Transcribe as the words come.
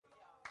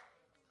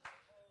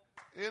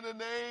In the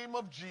name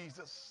of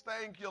Jesus.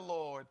 Thank you,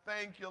 Lord.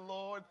 Thank you,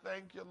 Lord.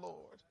 Thank you,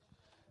 Lord.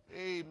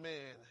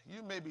 Amen.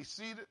 You may be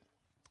seated.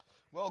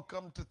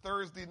 Welcome to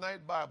Thursday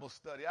night Bible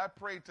study. I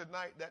pray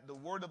tonight that the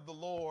word of the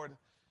Lord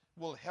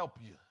will help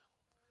you,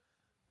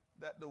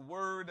 that the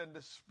word and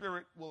the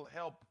spirit will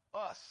help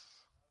us.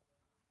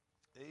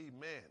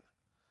 Amen.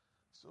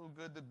 So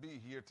good to be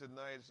here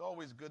tonight. It's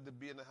always good to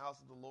be in the house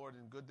of the Lord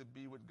and good to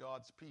be with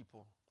God's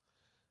people.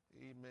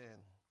 Amen.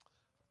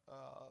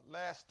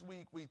 Last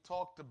week we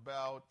talked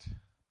about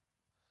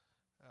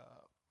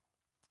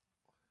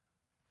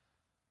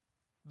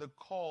the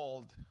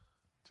called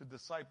to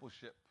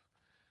discipleship.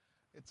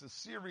 It's a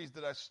series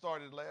that I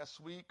started last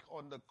week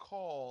on the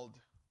called,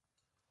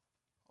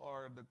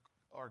 or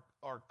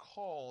are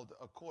called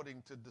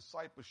according to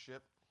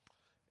discipleship.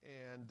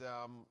 And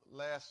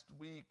last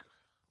week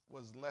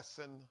was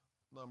lesson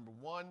number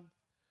 1.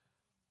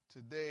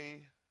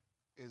 Today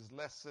is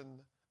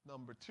lesson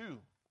number 2.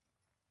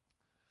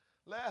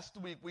 Last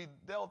week we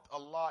dealt a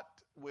lot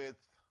with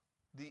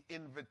the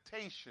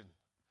invitation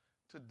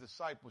to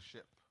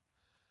discipleship.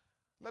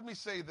 Let me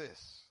say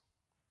this.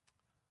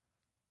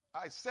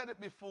 I said it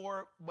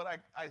before, but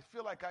I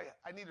feel like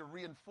I need to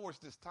reinforce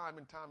this time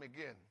and time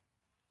again.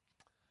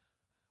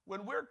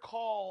 When we're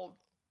called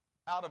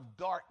out of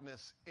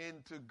darkness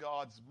into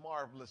God's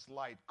marvelous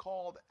light,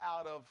 called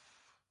out of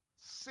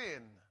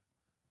sin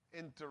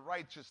into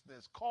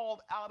righteousness,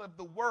 called out of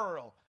the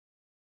world,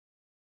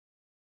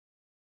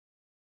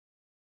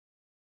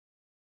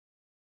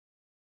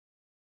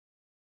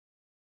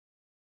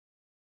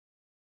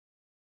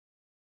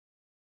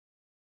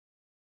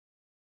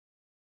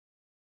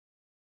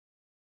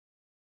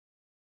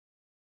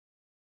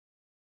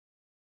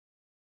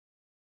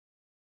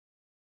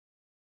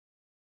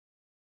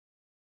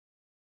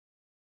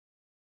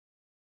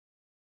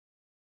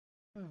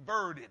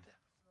 converted.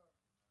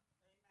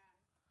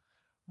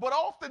 But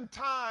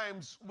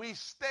oftentimes we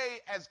stay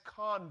as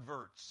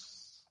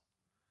converts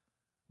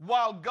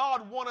while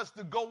God wants us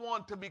to go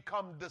on to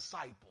become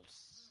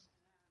disciples.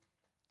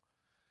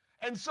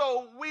 And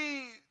so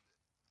we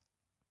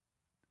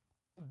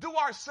do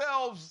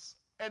ourselves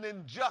an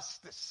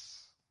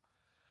injustice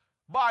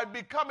by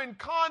becoming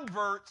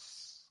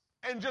converts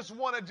and just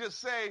want to just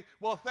say,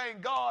 well,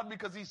 thank God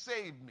because he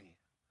saved me.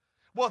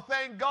 Well,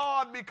 thank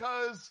God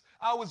because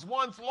I was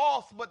once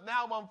lost, but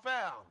now I'm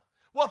found.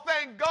 Well,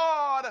 thank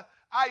God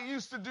I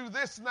used to do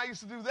this and I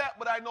used to do that,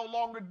 but I no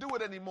longer do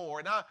it anymore.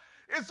 And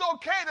it's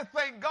okay to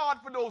thank God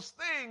for those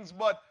things,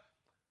 but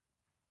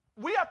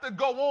we have to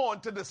go on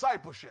to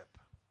discipleship.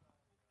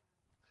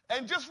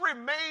 And just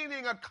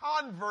remaining a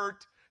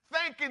convert,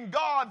 thanking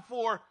God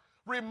for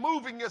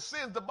removing your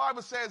sins. The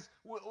Bible says,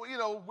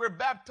 we're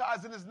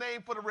baptized in his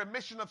name for the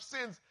remission of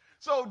sins.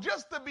 So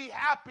just to be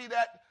happy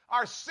that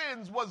our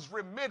sins was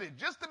remitted,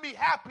 just to be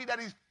happy that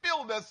he's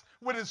filled us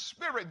with his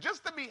spirit,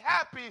 just to be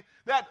happy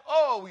that,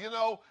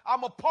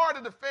 I'm a part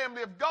of the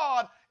family of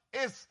God,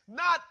 is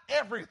not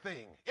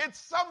everything. It's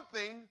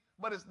something,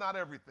 but it's not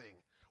everything.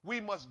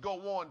 We must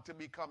go on to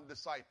become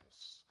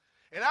disciples.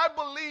 And I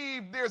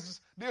believe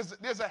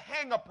there's a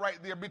hang-up right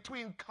there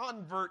between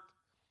convert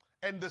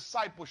and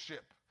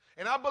discipleship.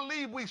 And I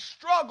believe we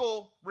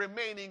struggle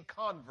remaining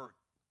convert.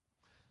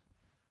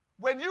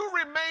 When you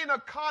remain a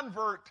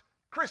convert,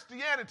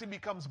 Christianity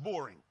becomes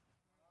boring.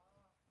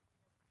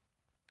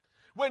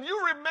 When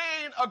you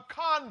remain a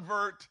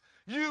convert,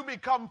 you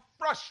become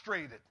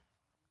frustrated.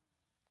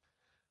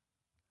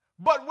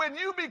 But when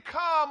you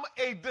become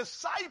a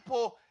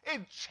disciple,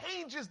 it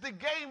changes the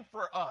game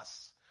for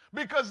us.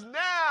 Because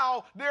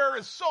now there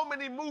is so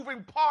many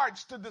moving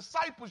parts to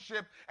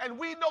discipleship, and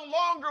we no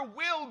longer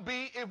will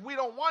be, if we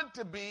don't want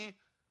to be,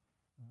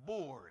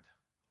 bored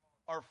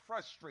or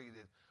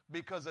frustrated.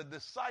 Because a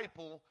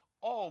disciple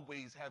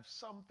always have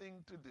something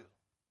to do.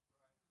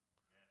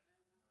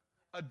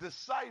 A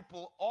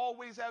disciple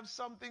always has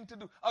something to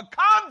do. A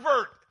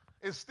convert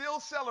is still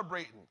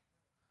celebrating.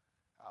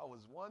 I was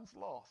once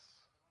lost,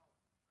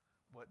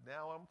 but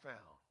now I'm found.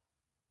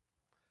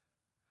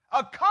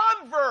 A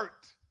convert,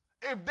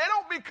 if they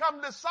don't become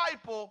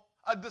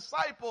a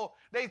disciple,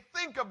 they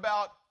think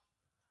about,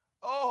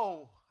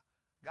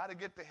 got to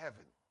get to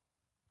heaven.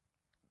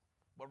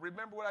 But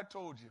remember what I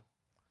told you.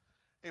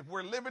 If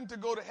we're living to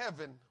go to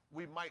heaven,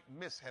 we might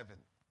miss heaven.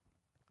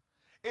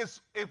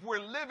 If we're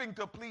living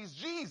to please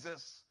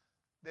Jesus,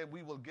 then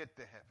we will get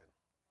to heaven.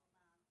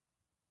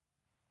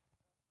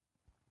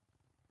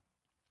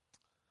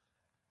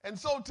 And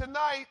so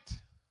tonight,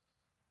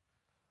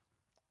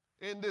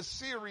 in this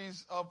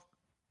series of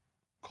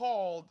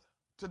Called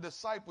to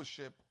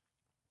Discipleship,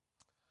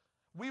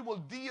 we will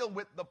deal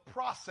with the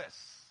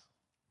process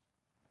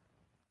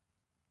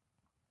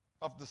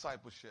of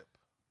discipleship.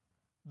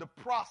 The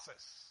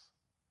process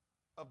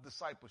of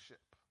discipleship.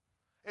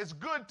 It's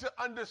good to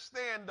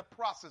understand the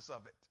process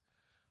of it,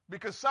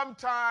 because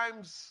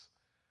sometimes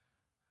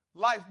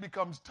life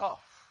becomes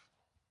tough.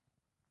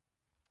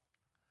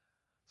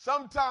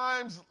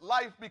 Sometimes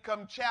life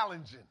becomes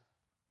challenging.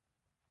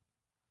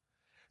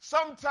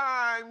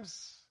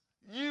 Sometimes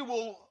you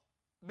will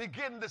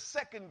begin to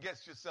second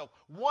guess yourself.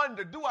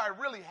 Wonder, do I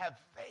really have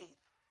faith?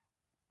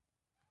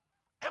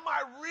 Am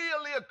I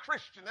really a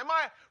Christian? Am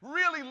I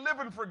really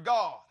living for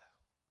God?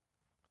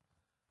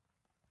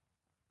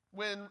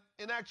 When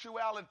in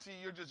actuality,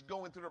 you're just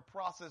going through the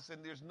process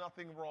and there's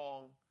nothing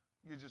wrong.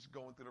 You're just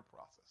going through the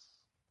process.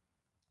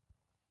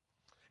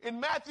 In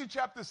Matthew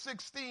chapter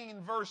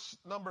 16, verse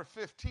number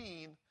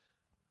 15,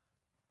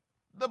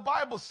 the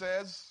Bible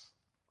says,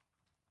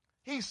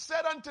 he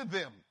said unto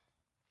them,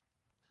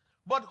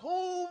 but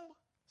whom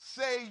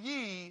say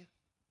ye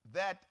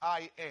that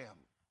I am?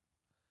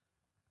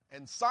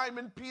 And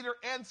Simon Peter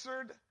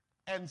answered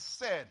and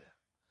said,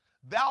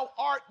 thou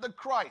art the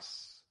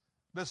Christ,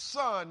 the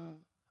Son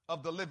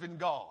of the living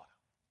God.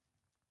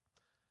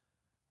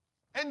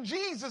 And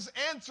Jesus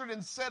answered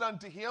and said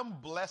unto him,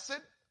 blessed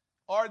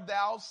art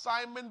thou,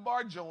 Simon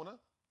Bar-Jonah,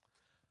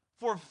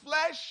 for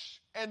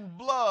flesh and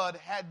blood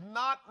had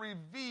not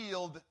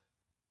revealed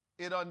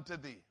it unto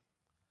thee,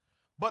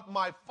 but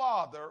my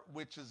Father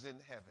which is in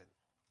heaven.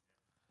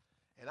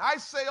 And I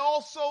say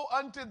also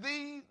unto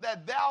thee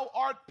that thou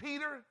art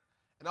Peter,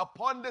 and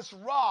upon this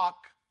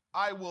rock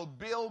I will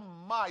build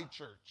my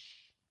church.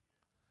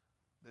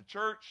 The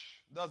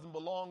church doesn't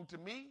belong to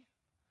me.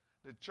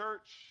 The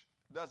church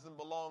doesn't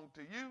belong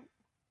to you.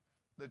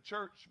 The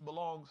church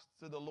belongs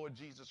to the Lord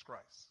Jesus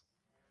Christ.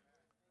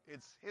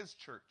 It's his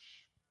church.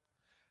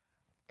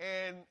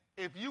 And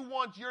if you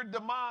want your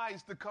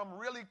demise to come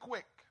really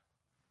quick,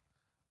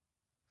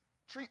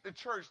 treat the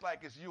church like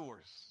it's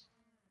yours.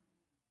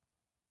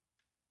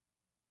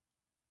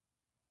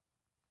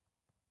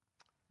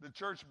 The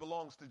church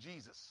belongs to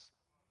Jesus.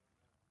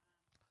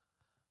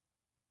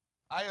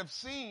 I have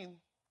seen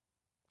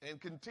and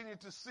continue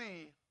to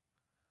see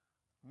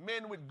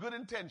men with good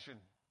intention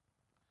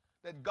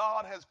that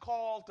God has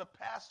called to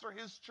pastor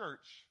his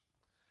church,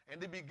 and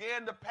they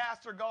began to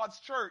pastor God's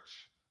church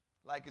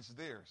like it's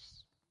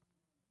theirs.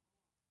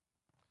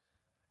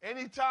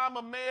 Anytime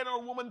a man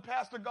or a woman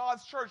pastor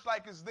God's church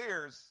like it's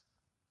theirs,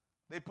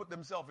 they put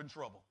themselves in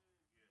trouble.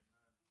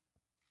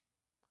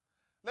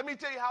 Let me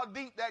tell you how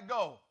deep that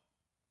goes.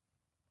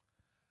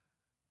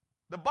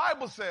 The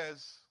Bible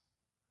says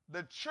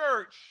the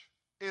church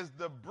is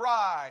the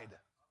bride.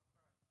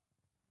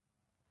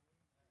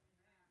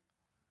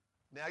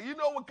 Now, you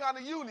know what kind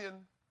of union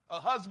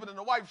a husband and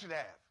a wife should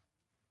have.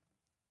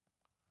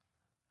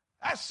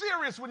 That's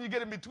serious when you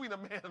get in between a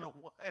man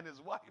and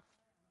his wife.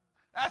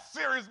 That's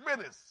serious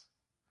business.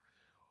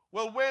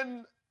 Well,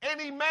 when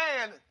any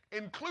man,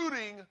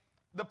 including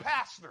the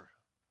pastor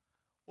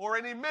or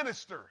any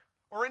minister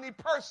or any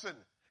person,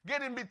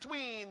 get in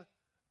between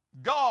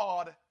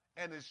God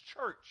and his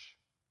church,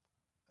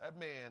 that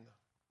man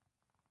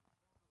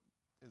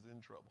is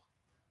in trouble.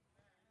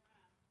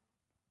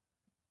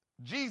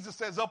 Jesus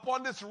says,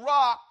 upon this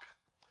rock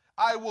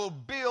I will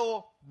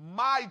build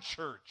my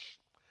church,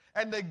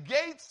 and the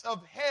gates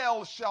of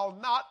hell shall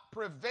not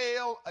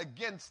prevail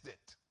against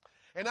it.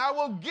 And I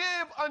will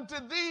give unto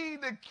thee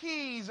the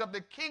keys of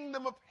the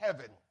kingdom of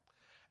heaven.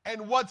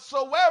 And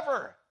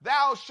whatsoever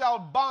thou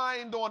shalt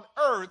bind on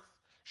earth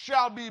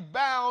shall be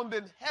bound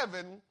in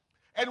heaven,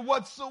 and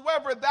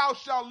whatsoever thou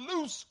shalt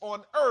loose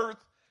on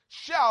earth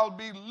shall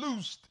be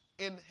loosed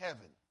in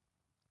heaven.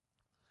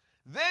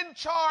 Then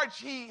charged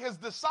he his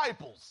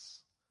disciples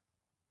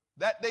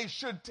that they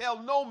should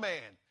tell no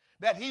man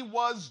that he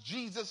was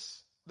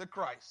Jesus the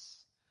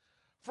Christ.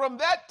 From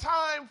that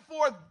time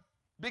forth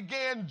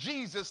began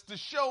Jesus to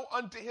show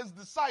unto his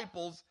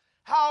disciples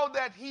how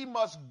that he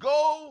must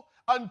go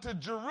unto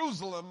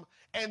Jerusalem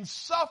and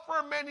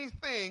suffer many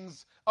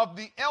things of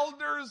the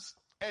elders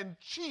and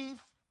chief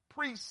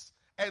priests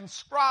and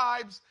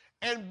scribes,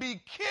 and be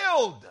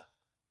killed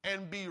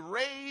and be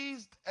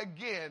raised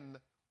again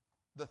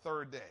the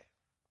third day.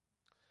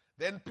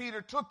 Then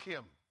Peter took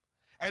him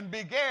and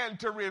began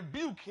to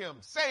rebuke him,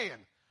 saying,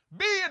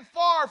 be it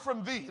far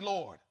from thee,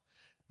 Lord.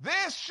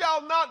 This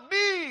shall not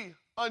be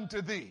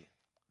unto thee.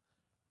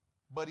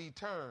 But he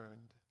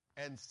turned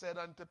and said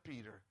unto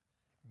Peter,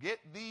 get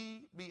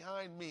thee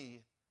behind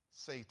me,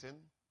 Satan.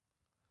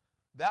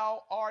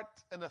 Thou art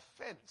an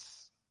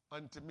offense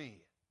unto me,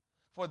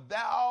 for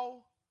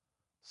thou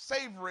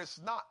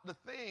savorest not the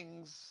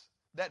things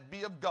that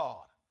be of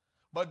God,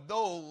 but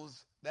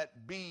those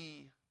that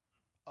be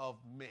of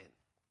men.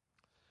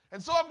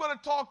 And so I'm going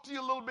to talk to you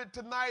a little bit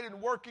tonight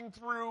in working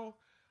through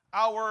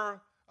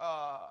our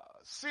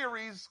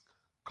series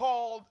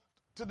called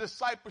To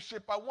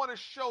Discipleship. I want to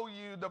show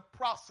you the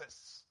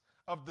process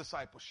of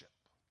discipleship.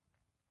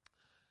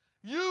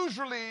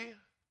 Usually,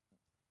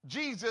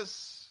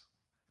 Jesus,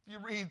 if you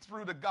read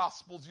through the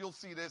Gospels, you'll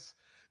see this.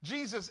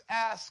 Jesus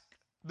asked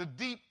the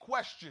deep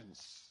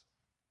questions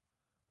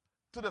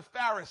to the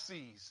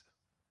Pharisees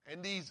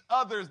and these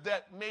others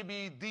that may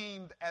be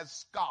deemed as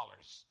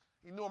scholars.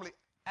 He normally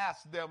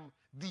asks them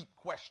deep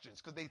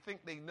questions because they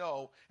think they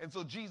know, and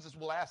so Jesus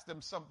will ask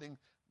them something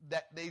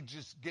that they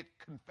just get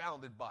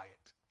confounded by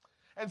it.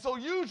 And so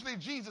usually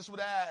Jesus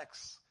would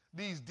ask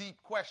these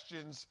deep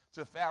questions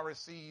to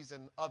Pharisees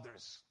and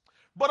others.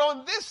 But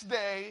on this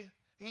day,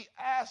 he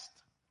asked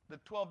the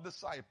 12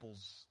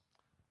 disciples,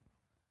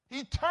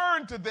 he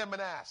turned to them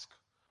and asked,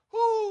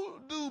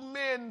 "Who do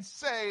men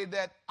say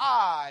that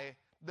I,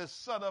 the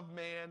Son of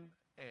Man,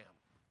 am?"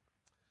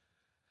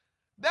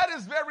 That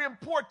is very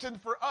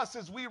important for us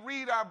as we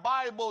read our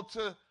Bible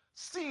to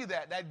see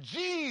that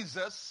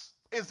Jesus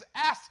is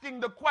asking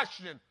the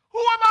question, who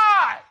am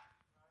I?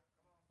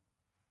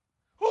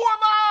 Who am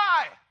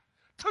I?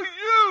 To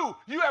you,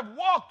 you have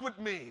walked with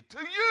me. To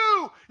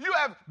you, you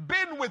have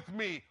been with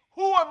me.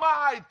 Who am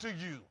I to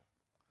you?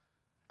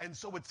 And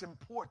so it's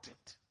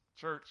important,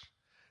 church,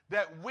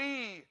 that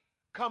we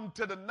come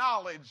to the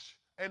knowledge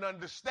and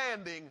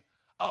understanding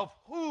of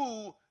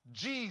who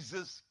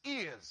Jesus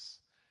is.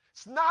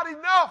 It's not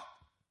enough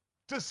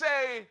to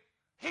say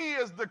he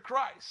is the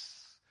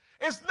Christ.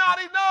 It's not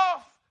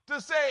enough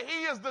to say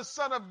he is the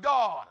Son of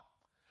God.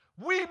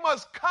 We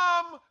must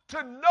come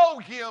to know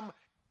him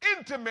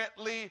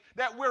intimately,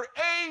 that we're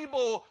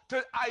able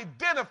to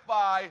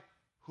identify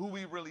who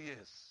he really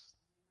is.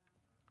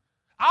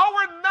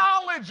 Our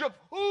knowledge of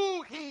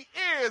who he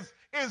is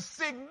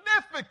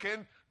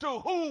significant to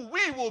who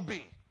we will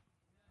be.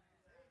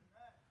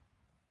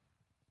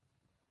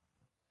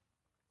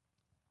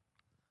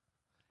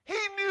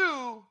 He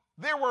knew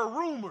there were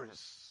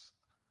rumors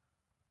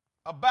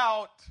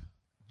about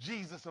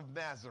Jesus of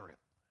Nazareth.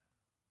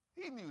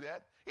 He knew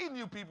that. He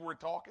knew people were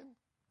talking.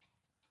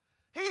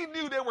 He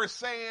knew they were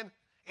saying,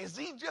 is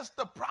he just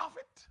the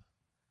prophet?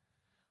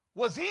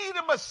 Was he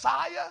the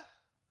Messiah?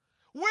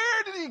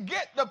 Where did he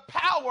get the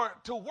power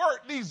to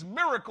work these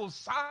miracles,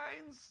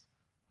 signs,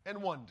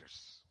 and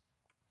wonders?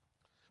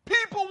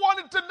 People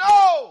wanted to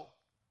know.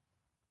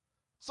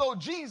 So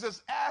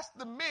Jesus asked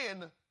the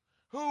men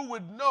who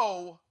would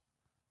know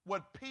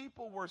what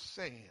people were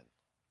saying.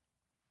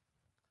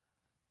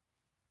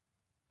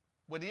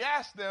 When he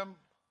asked them,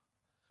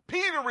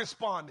 Peter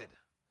responded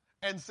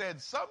and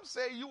said, "Some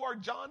say you are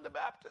John the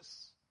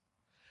Baptist.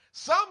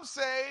 Some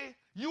say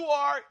you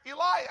are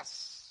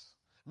Elias,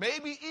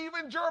 maybe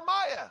even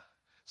Jeremiah.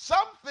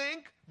 Some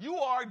think you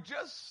are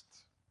just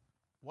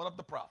one of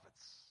the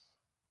prophets."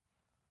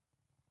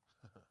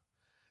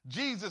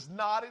 Jesus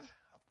nodded.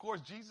 Of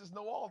course, Jesus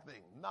knows all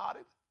things.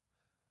 Nodded.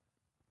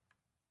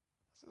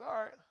 I said, "All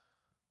right.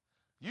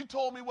 You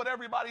told me what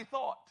everybody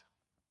thought.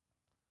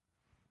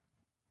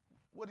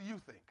 What do you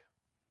think?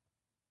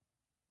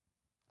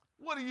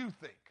 What do you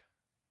think?"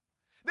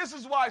 This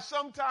is why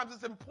sometimes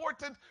it's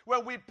important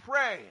when we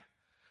pray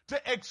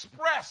to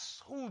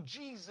express who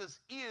Jesus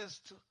is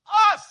to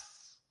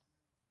us,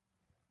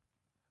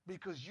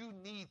 because you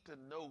need to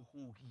know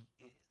who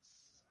he is.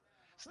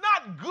 It's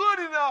not good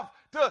enough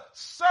to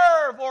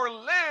serve or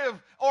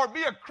live or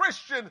be a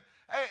Christian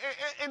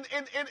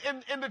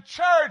in the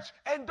church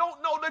and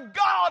don't know the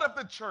God of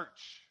the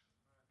church.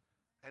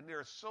 And there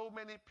are so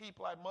many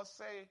people, I must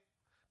say,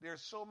 there are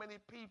so many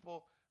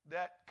people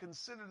that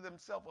consider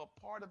themselves a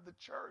part of the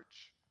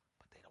church,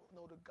 but they don't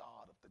know the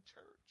God of the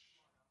church.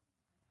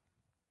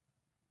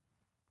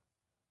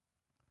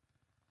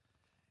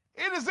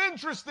 It is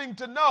interesting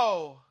to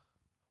know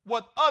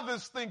what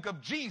others think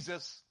of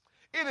Jesus.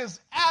 It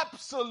is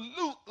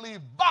absolutely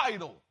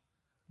vital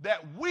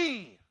that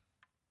we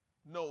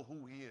know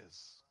who he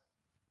is.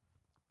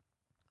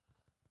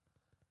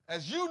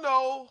 As you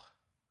know,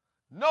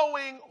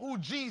 knowing who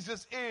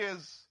Jesus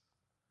is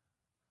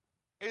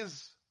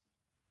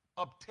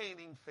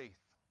obtaining faith.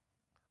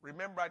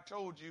 Remember, I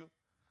told you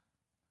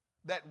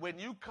that when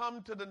you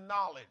come to the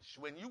knowledge,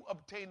 when you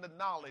obtain the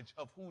knowledge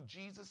of who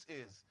Jesus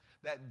is,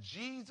 that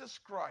Jesus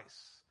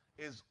Christ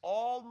is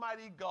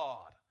Almighty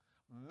God,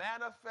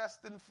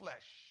 manifest in flesh.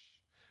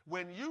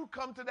 When you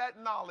come to that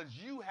knowledge,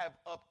 you have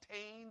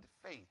obtained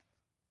faith.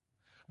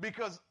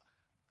 Because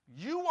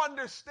you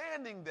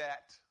understanding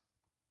that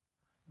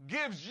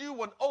gives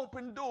you an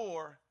open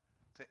door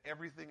to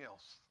everything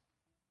else.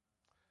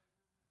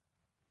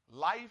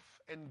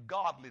 Life and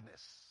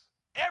godliness.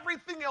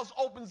 Everything else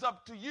opens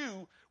up to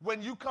you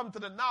when you come to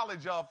the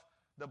knowledge of,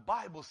 the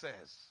Bible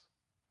says,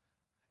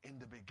 in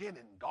the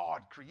beginning,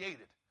 God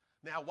created.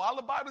 Now, while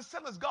the Bible is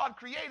telling us God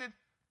created,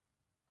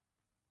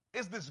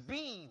 is this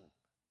being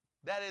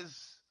that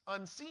is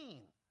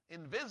unseen,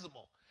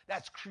 invisible,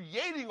 that's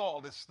creating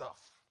all this stuff.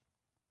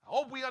 I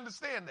hope we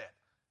understand that.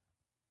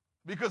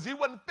 Because he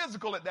wasn't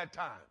physical at that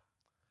time.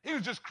 He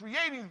was just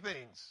creating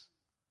things.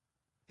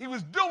 He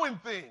was doing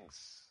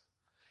things.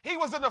 He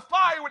was in the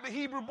fire with the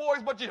Hebrew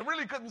boys, but you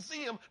really couldn't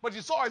see him, but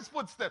you saw his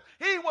footsteps.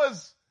 He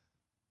was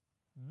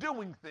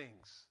doing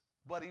things,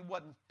 but he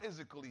wasn't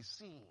physically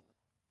seen.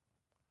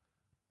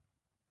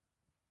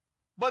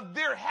 But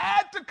there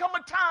had to come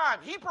a time,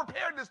 he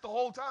prepared this the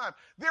whole time,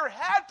 there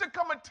had to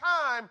come a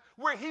time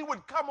where he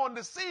would come on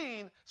the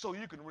scene so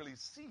you can really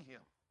see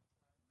him.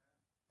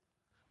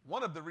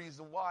 One of the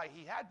reasons why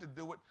he had to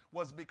do it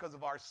was because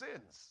of our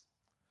sins.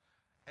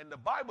 And the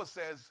Bible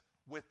says,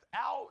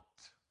 without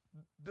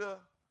the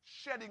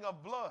shedding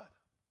of blood,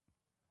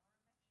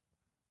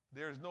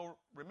 there is no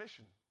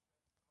remission.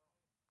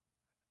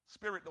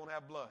 Spirit don't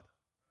have blood.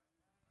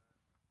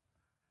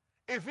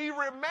 If he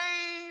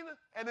remained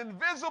an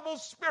invisible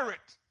spirit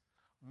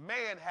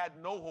man had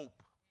no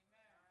hope.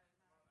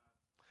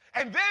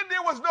 And then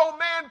there was no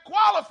man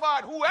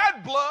qualified who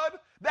had blood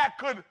that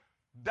could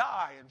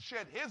die and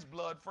shed his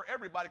blood for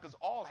everybody, because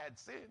all had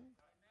sinned.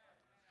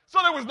 So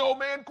there was no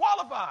man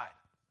qualified.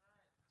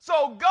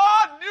 So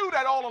God knew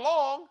that all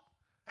along.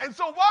 And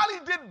so while he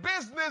did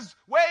business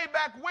way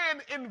back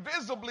when,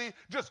 invisibly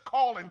just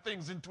calling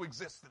things into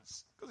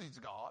existence, because he's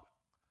God,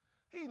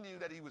 he knew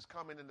that he was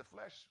coming in the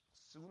flesh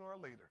sooner or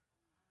later,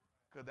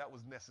 because that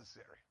was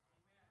necessary.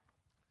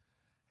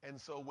 And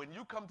so when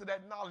you come to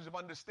that knowledge of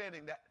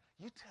understanding that,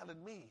 you're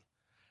telling me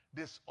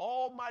this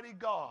almighty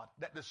God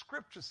that the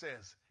scripture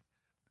says,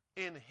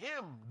 in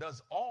him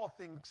does all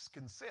things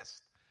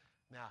consist.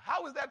 Now,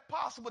 how is that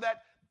possible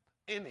that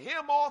in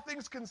him all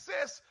things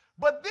consist,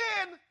 but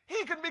then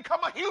he can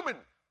become a human?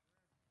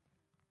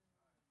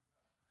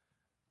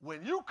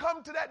 When you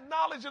come to that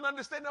knowledge and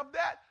understanding of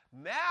that,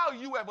 now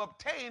you have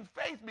obtained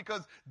faith,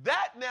 because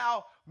that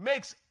now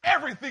makes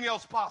everything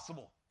else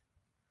possible.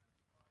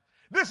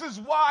 This is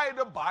why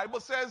the Bible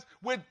says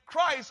with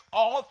Christ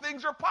all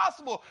things are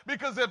possible,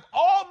 because if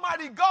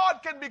Almighty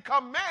God can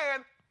become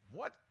man,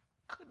 what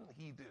couldn't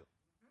he do?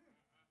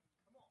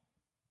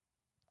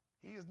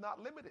 He is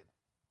not limited.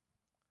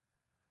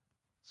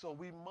 So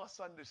we must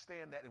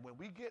understand that. And when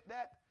we get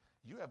that,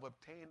 you have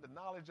obtained the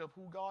knowledge of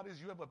who God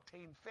is. You have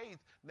obtained faith.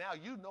 Now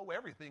you know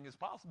everything is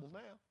possible now.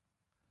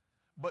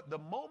 But the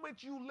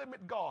moment you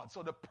limit God,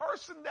 so the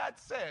person that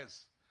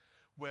says,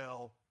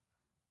 well,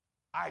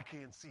 I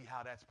can't see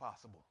how that's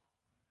possible.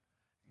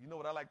 You know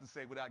what I like to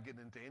say without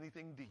getting into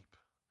anything deep?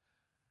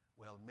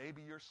 Well,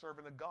 maybe you're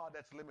serving a God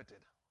that's limited.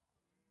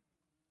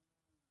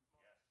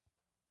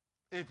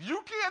 If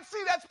you can't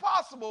see that's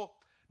possible,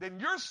 then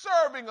you're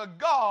serving a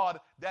God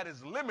that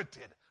is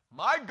limited.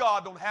 My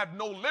God don't have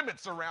no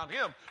limits around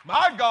him.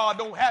 My God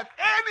don't have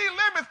any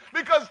limits,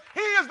 because he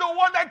is the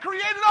one that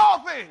created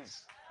all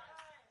things.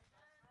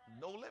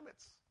 No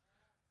limits.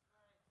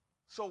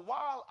 So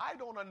while I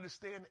don't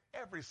understand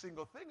every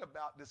single thing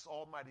about this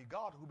almighty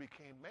God who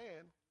became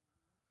man,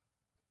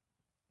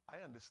 I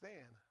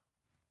understand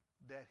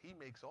that he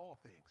makes all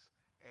things,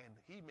 and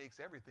he makes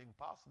everything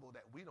possible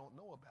that we don't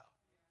know about.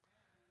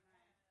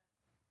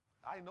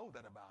 I know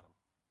that about him.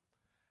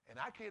 And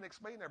I can't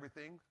explain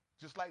everything,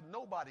 just like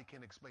nobody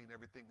can explain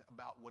everything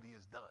about what he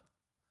has done.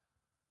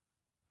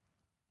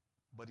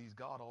 But he's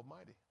God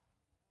Almighty.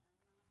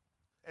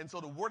 And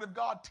so the Word of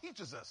God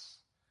teaches us.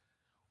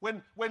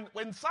 When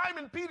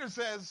Simon Peter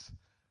says,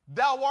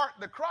 thou art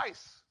the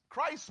Christ,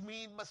 Christ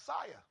means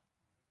Messiah.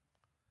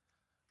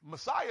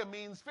 Messiah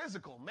means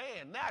physical,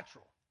 man,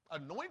 natural.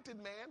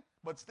 Anointed man,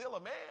 but still a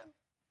man.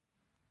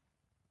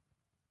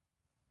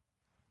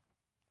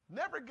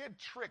 Never get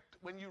tricked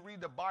when you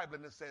read the Bible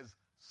and it says,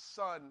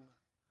 Son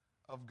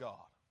of God.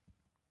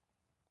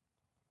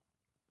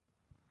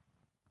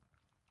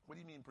 What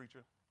do you mean,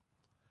 preacher?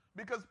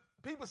 Because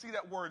people see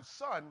that word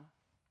son,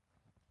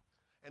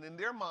 and in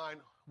their mind,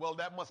 well,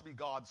 that must be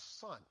God's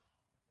son.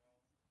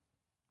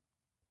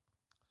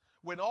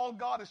 When all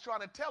God is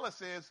trying to tell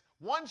us is,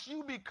 once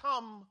you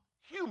become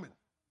human,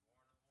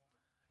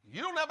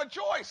 you don't have a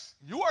choice.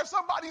 You are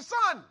somebody's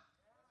son.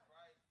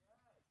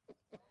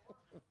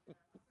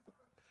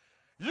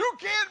 You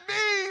can't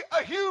be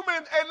a human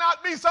and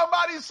not be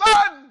somebody's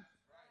son.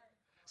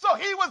 So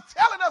he was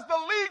telling us the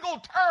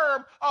legal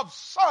term of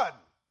son.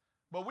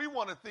 But we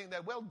want to think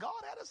that, well, God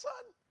had a son.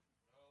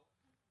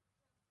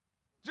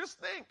 Just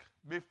think,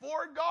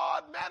 before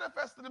God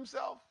manifested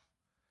himself,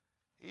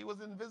 he was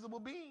an invisible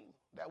being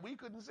that we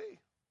couldn't see.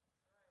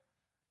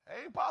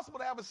 It ain't possible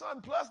to have a son.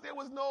 Plus, there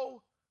was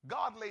no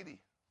God lady.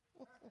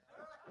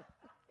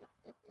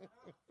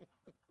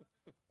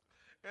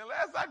 And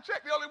last I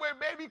checked, the only way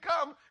baby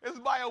come is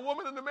by a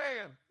woman and a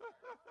man.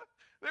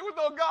 There was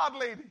no God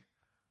lady.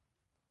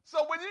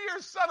 So when you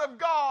hear son of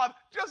God,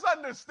 just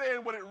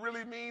understand what it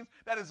really means.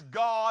 That is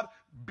God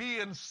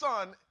being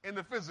son in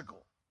the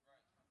physical.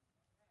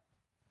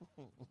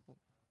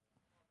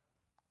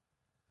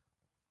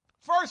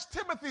 1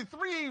 Timothy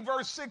 3,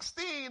 verse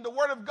 16, the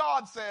Word of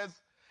God says,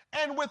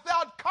 and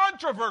without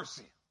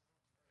controversy.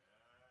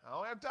 I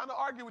don't have time to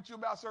argue with you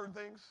about certain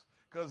things,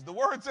 because the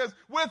Word says,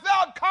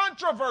 without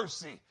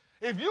controversy.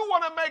 If you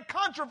want to make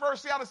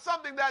controversy out of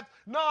something that's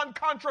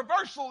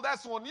non-controversial,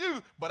 that's on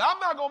you. But I'm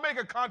not going to make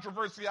a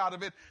controversy out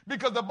of it,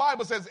 because the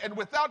Bible says, and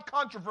without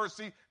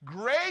controversy,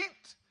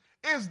 great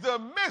is the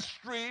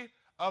mystery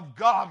of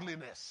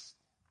godliness.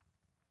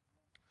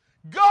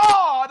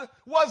 God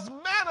was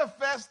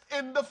manifest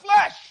in the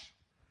flesh.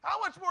 How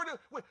much more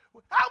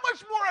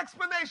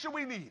explanation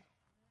we need?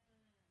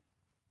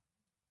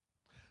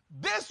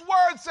 This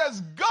word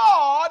says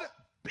God,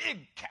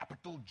 big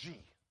capital G,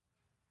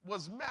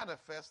 was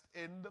manifest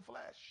in the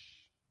flesh.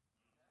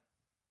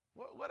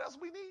 What else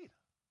we need?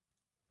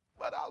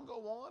 But I'll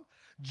go on.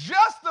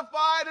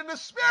 Justified in the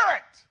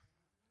Spirit.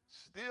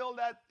 Still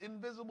that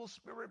invisible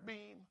Spirit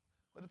being,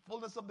 but the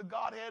fullness of the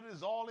Godhead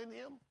is all in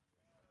him.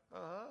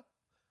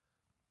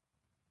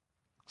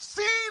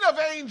 Seen of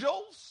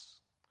angels,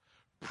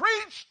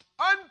 preached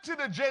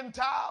unto the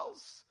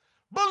Gentiles,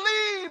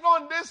 believe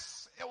on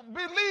this,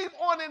 believe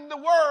on in the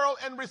world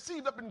and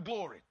receive up in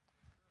glory.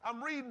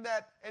 I'm reading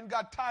that and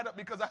got tied up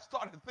because I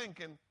started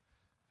thinking,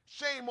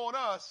 shame on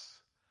us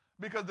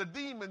because the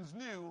demons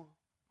knew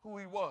who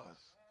he was.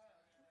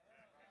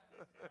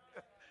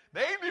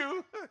 They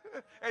knew.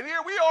 And here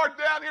we are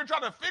down here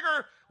trying to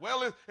figure,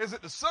 well, is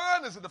it the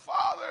Son? Is it the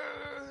Father?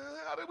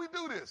 How did we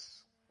do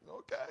this?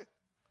 Okay.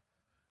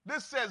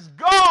 This says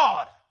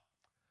God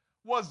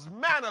was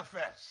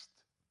manifest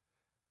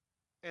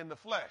in the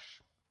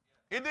flesh.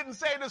 It didn't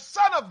say the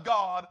Son of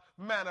God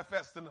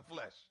manifest in the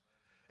flesh.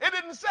 It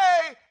didn't say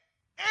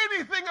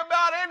anything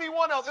about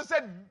anyone else. It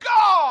said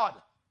God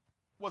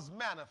was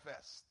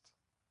manifest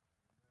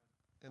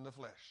in the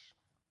flesh.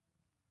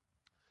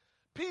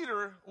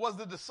 Peter was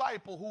the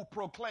disciple who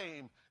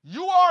proclaimed,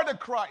 "You are the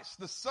Christ,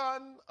 the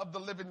Son of the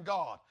living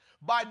God."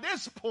 By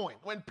this point,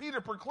 when Peter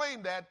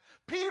proclaimed that,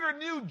 Peter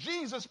knew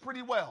Jesus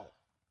pretty well.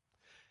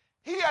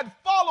 He had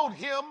followed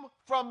him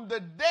from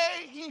the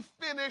day he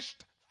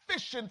finished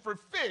fishing for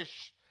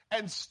fish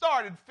and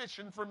started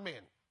fishing for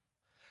men.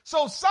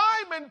 So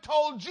Simon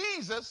told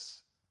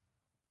Jesus,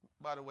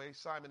 by the way,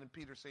 Simon and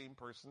Peter, same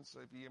person. So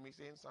if you hear me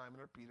saying Simon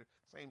or Peter,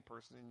 same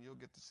person, and you'll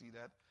get to see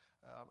that.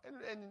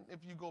 And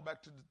if you go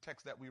back to the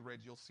text that we read,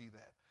 you'll see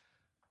that.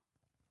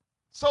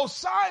 So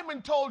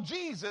Simon told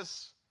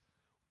Jesus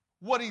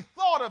what he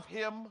thought of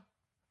him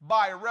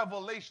by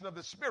revelation of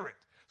the Spirit.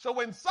 So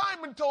when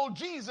Simon told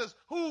Jesus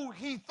who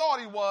he thought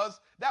he was,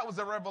 that was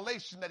a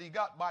revelation that he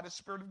got by the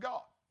Spirit of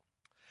God.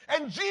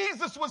 And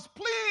Jesus was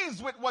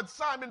pleased with what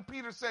Simon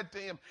Peter said to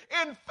him.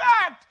 In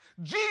fact,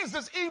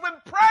 Jesus even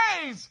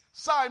praised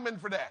Simon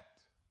for that.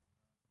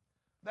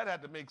 That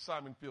had to make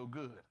Simon feel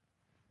good.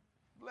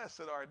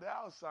 Blessed art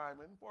thou,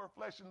 Simon, for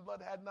flesh and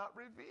blood had not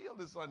revealed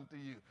this unto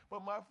you,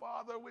 but my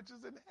Father which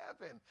is in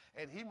heaven.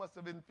 And he must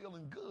have been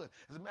feeling good.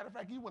 As a matter of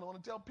fact, he went on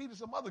to tell Peter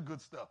some other good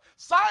stuff.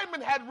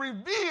 Simon had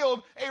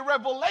revealed a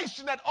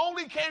revelation that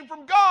only came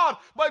from God,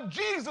 but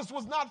Jesus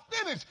was not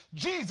finished.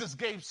 Jesus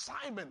gave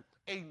Simon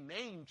a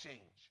name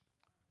change.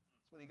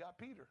 That's when he got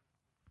Peter.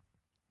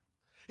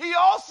 He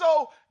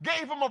also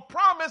gave him a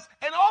promise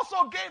and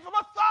also gave him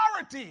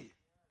authority.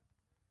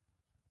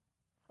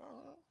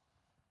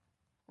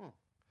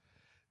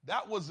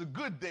 That was a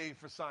good day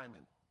for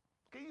Simon.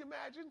 Can you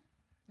imagine?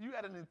 You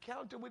had an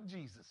encounter with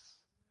Jesus.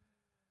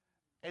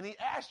 And he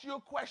asked you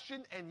a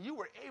question and you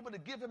were able to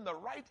give him the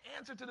right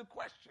answer to the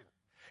question.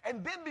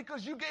 And then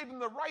because you gave him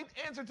the right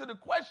answer to the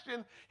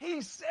question,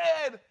 he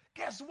said,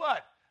 guess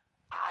what?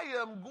 I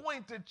am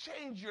going to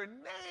change your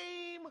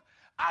name.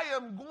 I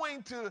am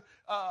going to,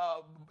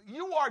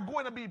 you are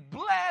going to be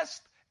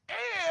blessed.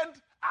 And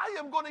I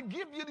am going to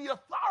give you the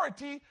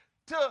authority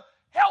to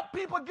help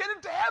people get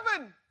into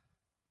heaven.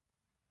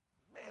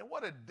 Man,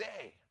 what a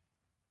day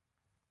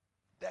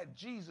that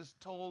Jesus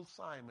told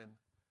Simon,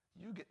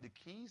 you get the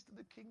keys to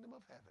the kingdom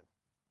of heaven.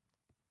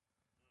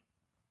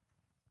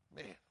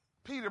 Man,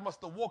 Peter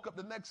must have woke up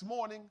the next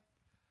morning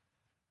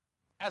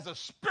as a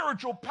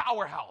spiritual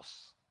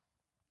powerhouse.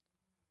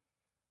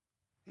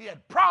 He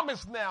had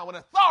promise now and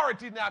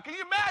authority now. Can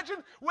you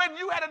imagine when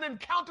you had an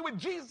encounter with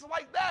Jesus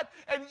like that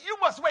and you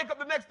must wake up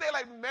the next day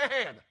like,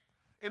 man,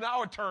 in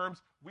our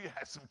terms, we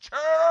had some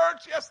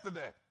church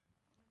yesterday.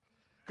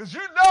 Because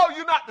you know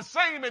you're not the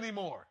same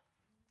anymore.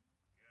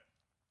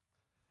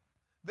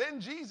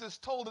 Then Jesus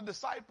told the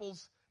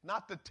disciples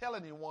not to tell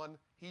anyone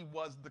he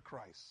was the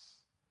Christ.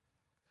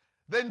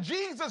 Then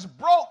Jesus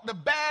broke the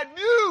bad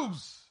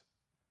news.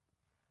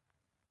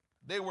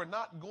 They were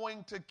not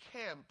going to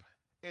camp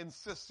in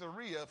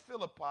Caesarea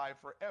Philippi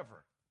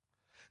forever.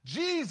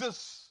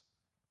 Jesus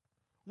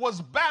was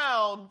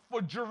bound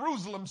for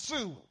Jerusalem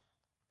soon.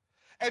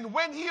 And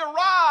when he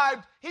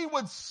arrived, he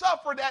would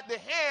suffer at the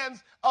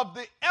hands of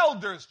the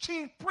elders,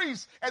 chief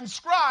priests, and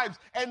scribes,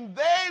 and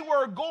they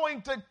were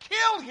going to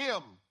kill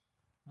him.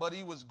 But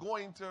he was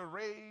going to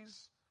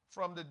raise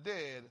from the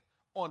dead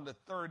on the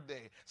third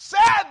day.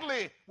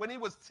 Sadly, when he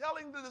was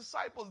telling the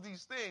disciples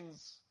these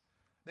things,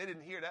 they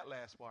didn't hear that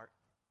last part.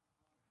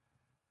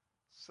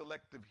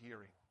 Selective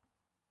hearing.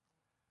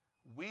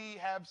 We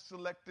have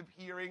selective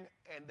hearing,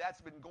 and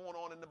that's been going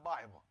on in the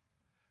Bible.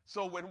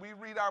 So when we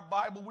read our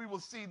Bible, we will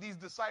see these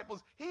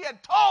disciples, he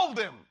had told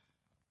them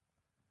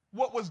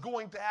what was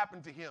going to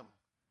happen to him.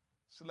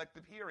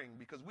 Selective hearing,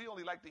 because we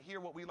only like to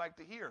hear what we like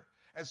to hear.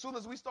 As soon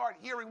as we start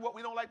hearing what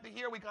we don't like to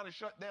hear, we kind of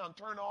shut down,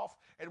 turn off,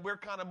 and we're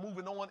kind of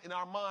moving on in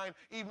our mind.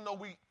 Even though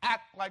we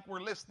act like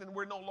we're listening,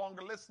 we're no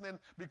longer listening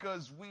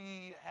because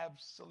we have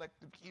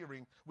selective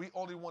hearing. We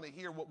only want to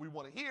hear what we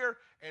want to hear,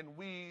 and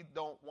we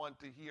don't want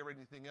to hear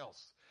anything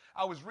else.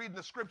 I was reading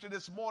the scripture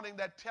this morning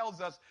that tells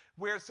us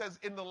where it says,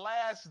 in the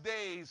last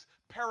days,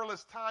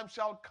 perilous times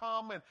shall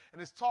come. And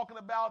it's talking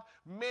about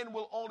men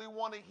will only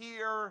want to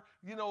hear,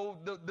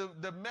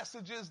 the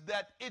messages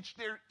that itch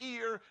their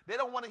ear. They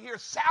don't want to hear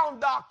sound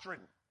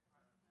doctrine.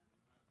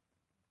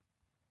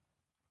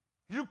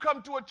 You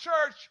come to a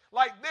church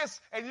like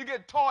this and you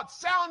get taught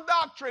sound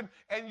doctrine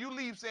and you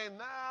leave saying,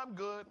 nah, I'm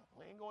good.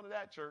 I ain't going to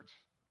that church.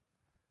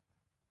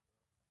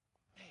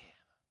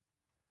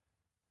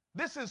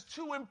 This is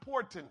too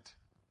important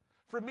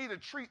for me to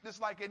treat this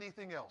like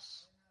anything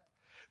else.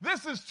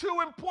 This is too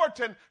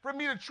important for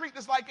me to treat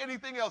this like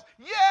anything else.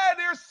 Yeah,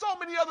 there's so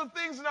many other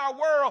things in our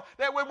world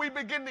that when we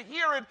begin to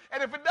hear it,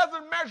 and if it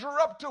doesn't measure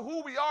up to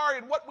who we are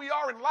and what we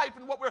are in life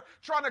and what we're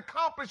trying to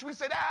accomplish, we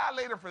say,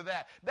 later for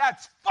that.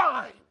 That's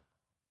fine.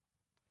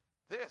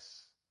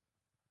 This,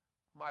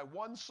 my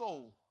one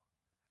soul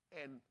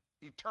and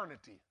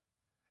eternity,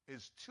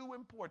 is too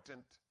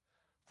important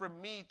for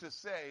me to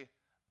say,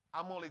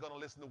 I'm only going to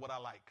listen to what I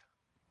like.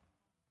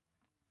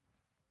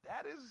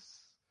 That is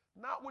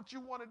not what you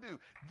want to do.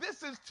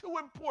 This is too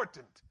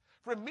important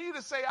for me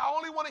to say I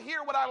only want to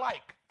hear what I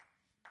like.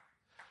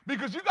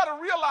 Because you got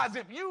to realize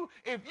if you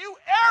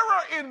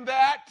error in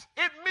that,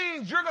 it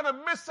means you're going to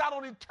miss out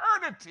on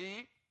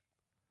eternity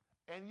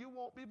and you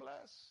won't be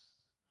blessed.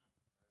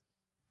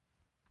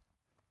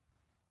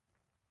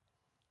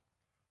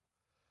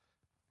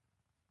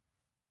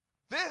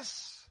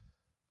 This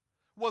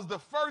was the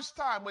first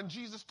time when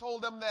Jesus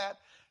told them that,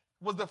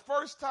 was the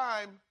first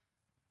time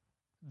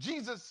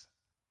Jesus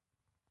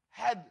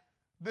had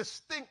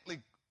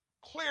distinctly,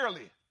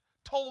 clearly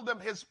told them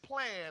his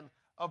plan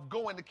of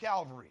going to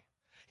Calvary.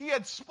 He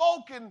had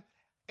spoken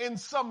in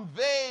some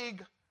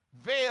vague,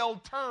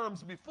 veiled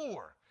terms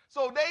before.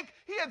 So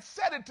he had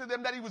said it to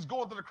them that he was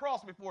going to the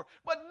cross before,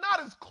 but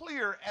not as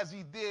clear as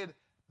he did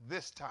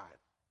this time.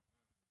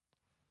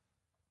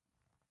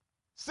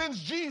 Since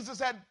Jesus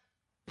had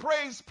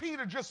praised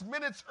Peter just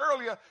minutes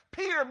earlier,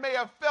 Peter may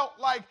have felt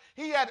like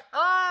he had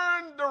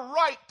earned the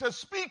right to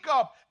speak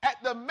up at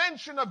the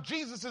mention of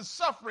Jesus'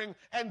 suffering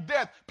and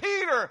death.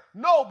 Peter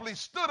nobly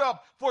stood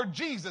up for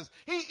Jesus.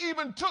 He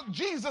even took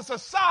Jesus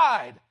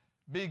aside,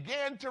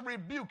 began to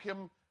rebuke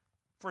him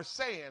for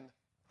saying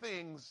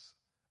things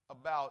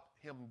about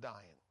him dying.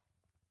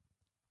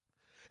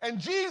 And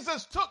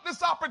Jesus took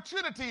this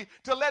opportunity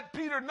to let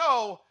Peter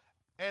know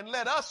and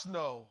let us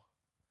know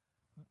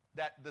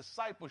that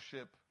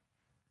discipleship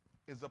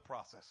is a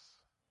process.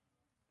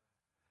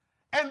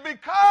 And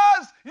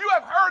because you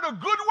have heard a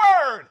good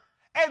word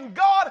and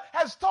God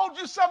has told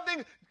you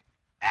something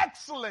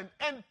excellent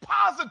and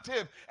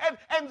positive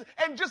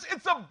and just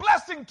it's a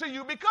blessing to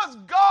you because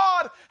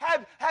God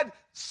had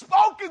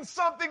spoken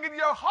something in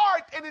your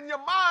heart and in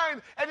your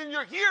mind and in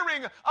your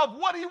hearing of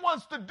what he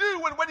wants to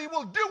do and what he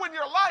will do in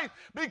your life.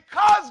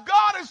 Because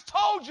God has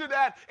told you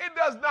that, it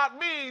does not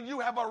mean you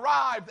have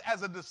arrived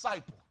as a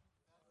disciple.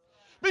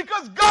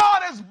 Because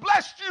God has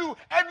blessed you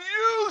and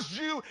used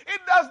you,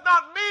 it does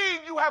not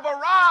mean you have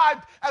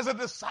arrived as a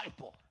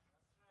disciple.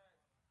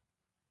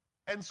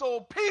 And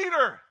so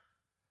Peter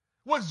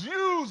was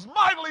used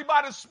mightily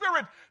by the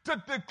Spirit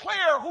to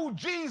declare who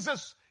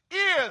Jesus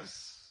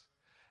is.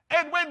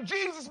 And when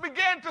Jesus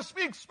began to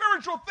speak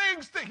spiritual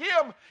things to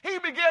him, he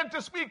began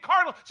to speak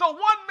carnal. So 1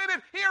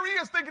 minute, here he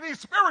is thinking he's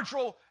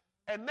spiritual.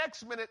 And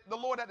next minute, the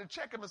Lord had to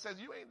check him and says,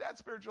 you ain't that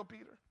spiritual,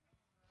 Peter.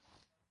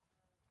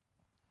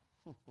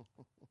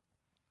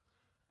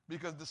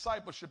 Because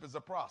discipleship is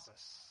a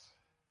process.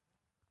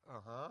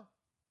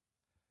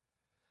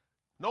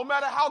 No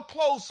matter how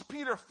close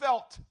Peter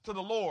felt to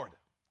the Lord,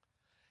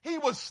 he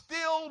was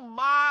still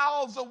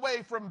miles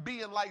away from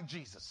being like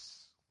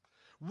Jesus.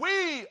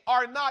 We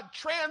are not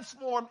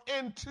transformed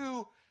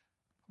into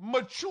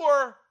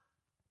mature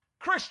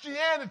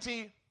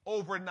Christianity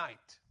overnight.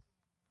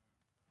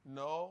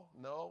 No.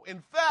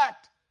 In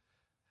fact,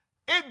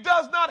 it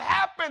does not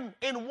happen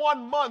in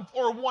 1 month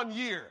or 1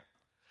 year.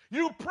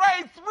 You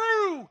pray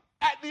through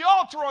at the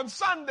altar on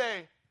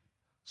Sunday.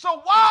 So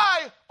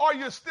why are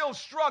you still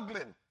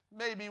struggling?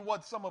 Maybe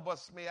what some of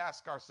us may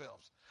ask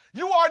ourselves.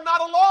 You are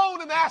not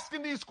alone in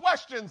asking these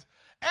questions,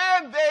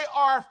 and they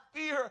are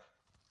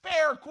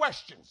fair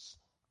questions.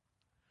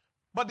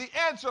 But the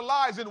answer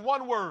lies in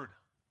one word: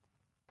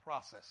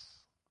 process.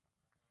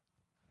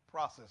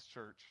 Process,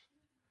 church.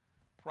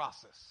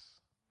 Process.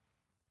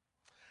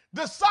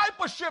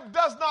 Discipleship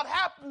does not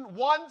happen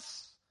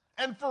once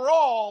and for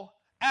all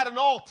at an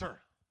altar.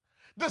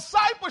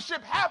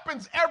 Discipleship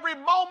happens every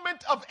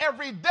moment of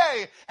every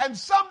day. And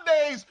some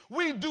days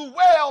we do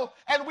well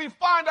and we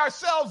find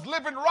ourselves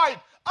living right.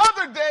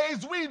 Other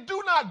days we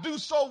do not do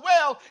so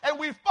well and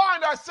we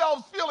find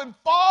ourselves feeling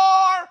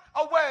far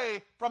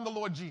away from the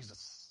Lord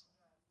Jesus.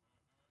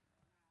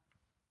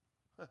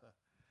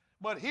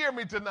 But hear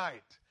me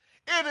tonight.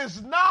 It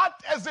is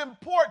not as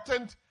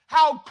important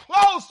how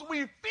close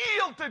we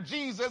feel to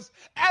Jesus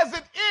as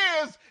it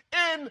is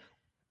in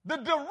the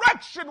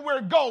direction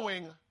we're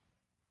going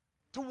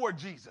toward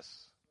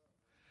Jesus.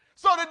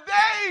 So the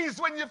days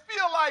when you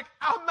feel like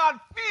I'm not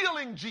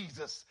feeling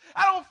Jesus,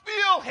 I don't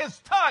feel his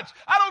touch,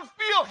 I don't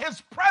feel his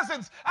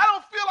presence, I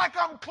don't feel like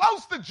I'm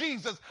close to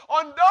Jesus.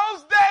 On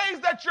those days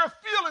that you're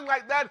feeling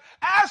like that,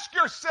 ask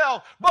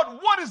yourself,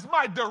 but what is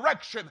my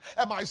direction?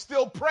 Am I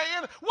still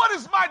praying? What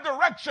is my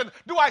direction?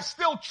 Do I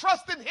still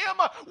trust in him?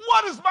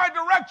 What is my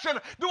direction?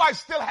 Do I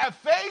still have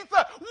faith?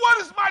 What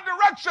is my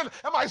direction?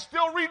 Am I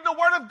still reading the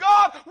Word of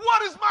God?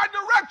 What is my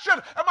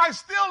direction? Am I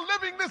still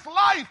living this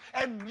life?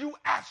 And you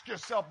ask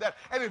yourself that.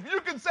 And if you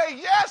can say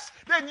yes,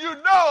 then you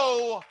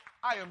know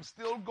I am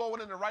still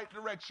going in the right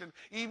direction,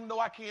 even though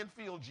I can't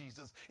feel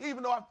Jesus.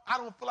 Even though I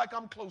don't feel like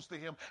I'm close to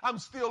him, I'm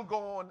still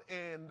going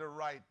in the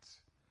right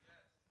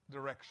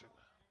direction.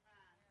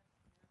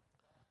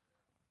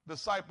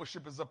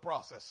 Discipleship is a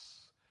process,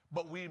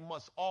 but we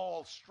must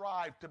all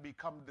strive to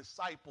become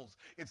disciples.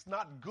 It's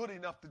not good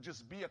enough to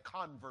just be a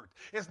convert.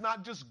 It's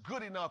not just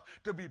good enough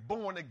to be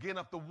born again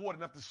of the water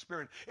and of the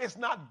Spirit. It's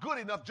not good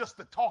enough just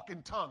to talk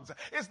in tongues.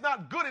 It's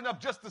not good enough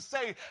just to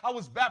say, I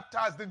was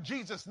baptized in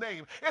Jesus'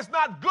 name. It's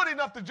not good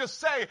enough to just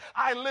say,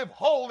 I live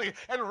holy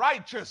and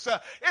righteous.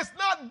 It's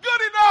not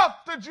good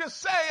enough to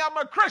just say, I'm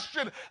a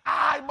Christian.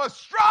 I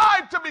must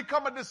strive to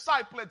become a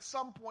disciple at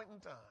some point in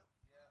time.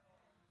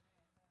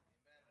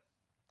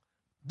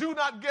 Do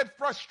not get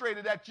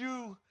frustrated that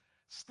you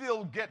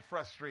still get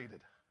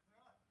frustrated.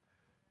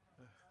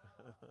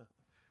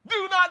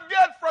 Do not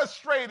get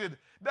frustrated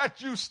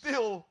that you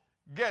still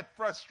get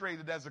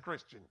frustrated as a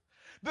Christian.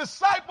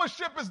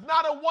 Discipleship is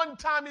not a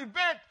one-time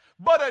event,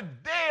 but a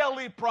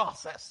daily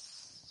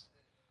process.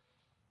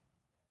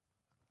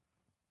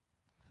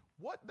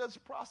 What does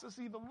process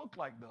even look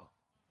like, though?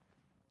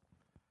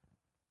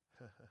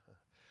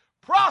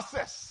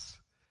 Process.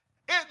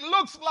 It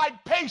looks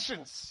like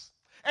patience.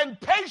 And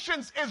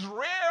patience is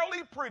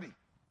rarely pretty.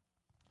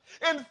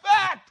 In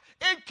fact,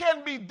 it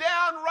can be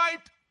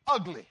downright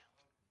ugly.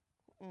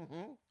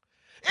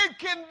 It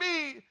can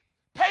be,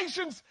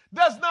 patience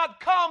does not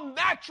come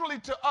naturally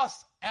to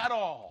us at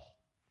all.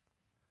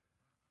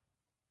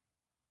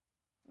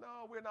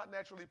 No, we're not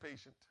naturally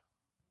patient.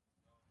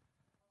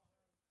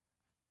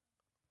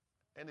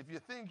 And if you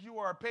think you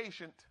are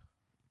patient,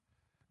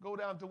 go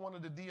down to one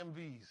of the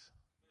DMVs.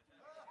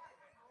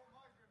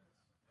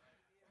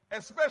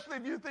 Especially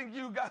if you think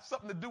you got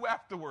something to do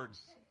afterwards.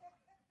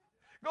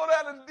 Go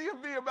down to the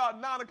DMV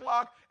about 9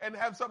 o'clock and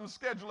have something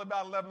scheduled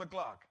about 11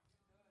 o'clock.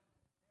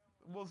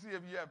 We'll see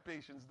if you have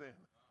patience then.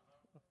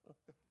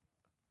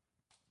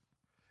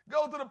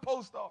 Go to the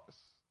post office.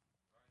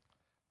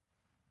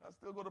 I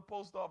still go to the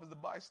post office to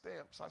buy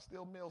stamps. I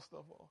still mail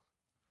stuff off.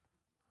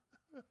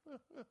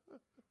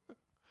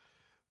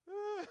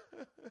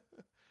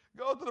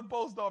 Go to the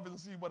post office and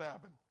see what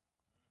happened.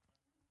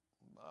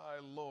 My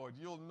Lord,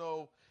 you'll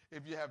know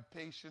if you have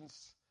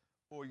patience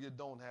or you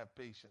don't have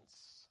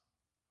patience.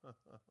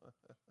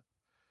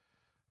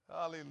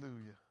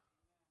 Hallelujah.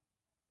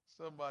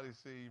 Somebody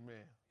say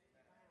amen.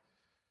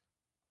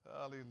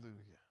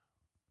 Hallelujah.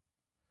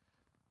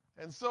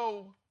 And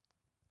so,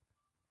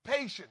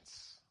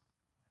 patience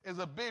is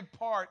a big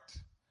part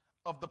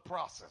of the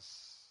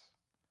process.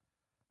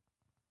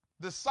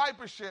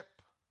 Discipleship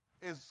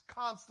is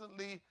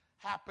constantly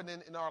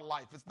happening in our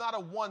life. It's not a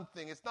one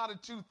thing. It's not a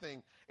two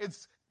thing.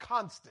 It's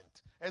constant.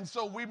 And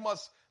so we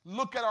must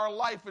look at our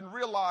life and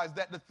realize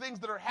that the things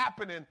that are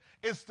happening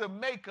is to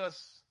make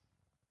us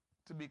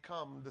to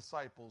become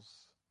disciples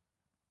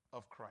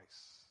of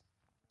Christ.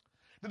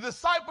 The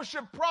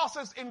discipleship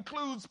process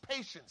includes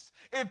patience.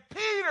 If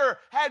Peter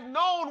had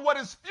known what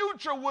his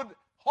future would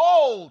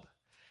hold,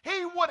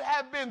 he would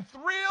have been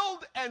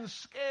thrilled and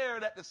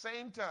scared at the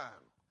same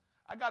time.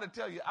 I got to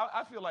tell you,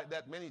 I feel like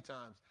that many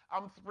times.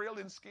 I'm thrilled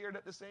and scared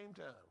at the same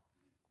time.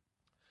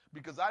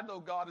 Because I know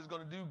God is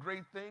going to do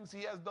great things.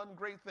 He has done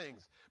great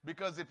things.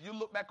 Because if you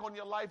look back on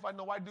your life, I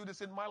know I do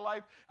this in my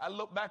life. I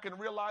look back and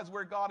realize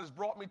where God has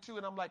brought me to,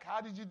 and I'm like,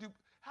 how did you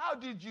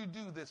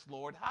do this,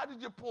 Lord? How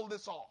did you pull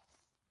this off?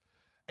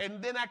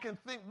 And then I can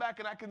think back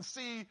and I can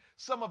see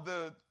some of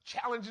the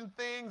challenging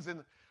things,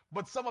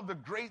 but some of the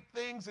great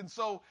things. And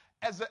so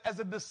as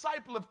a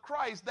disciple of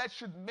Christ, that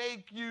should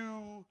make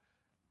you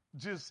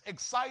just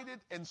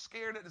excited and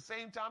scared at the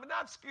same time. And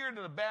not scared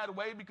in a bad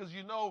way because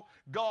you know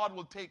God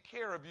will take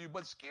care of you,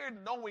 but scared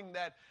knowing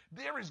that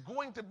there is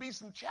going to be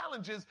some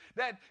challenges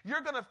that you're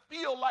going to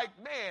feel like,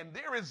 man,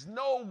 there is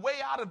no way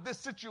out of this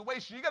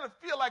situation. You're going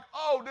to feel like,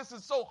 oh, this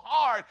is so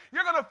hard.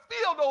 You're going to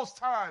feel those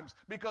times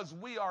because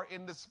we are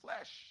in this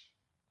flesh.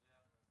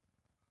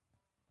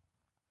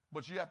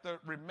 But you have to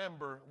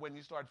remember when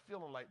you start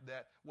feeling like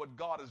that, what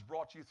God has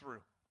brought you through,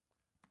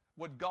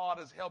 what God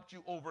has helped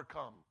you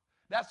overcome.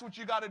 That's what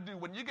you got to do.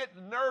 When you get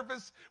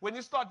nervous, when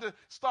you start to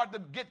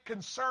get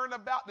concerned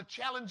about the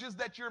challenges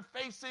that you're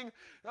facing,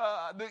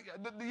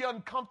 the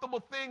uncomfortable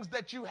things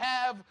that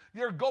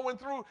you're going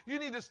through, you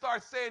need to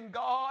start saying,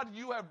 God,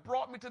 you have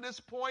brought me to this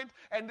point,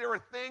 and there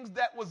are things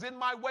that was in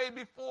my way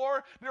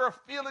before. There are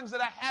feelings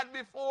that I had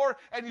before,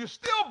 and you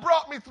still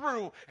brought me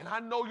through, and I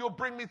know you'll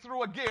bring me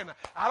through again.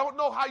 I don't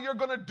know how you're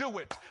going to do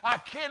it. I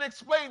can't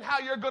explain how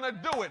you're going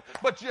to do it,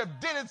 but you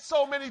did it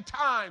so many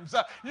times.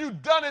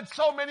 You've done it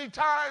so many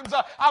times.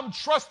 I'm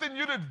trusting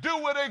you to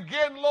do it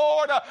again,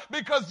 Lord,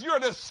 because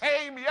you're the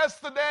same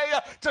yesterday,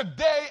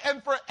 today,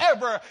 and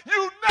forever.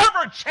 You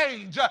never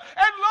change. And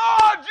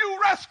Lord, you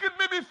rescued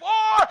me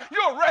before,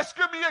 you'll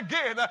rescue me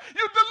again.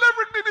 You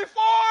delivered me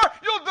before,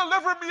 you'll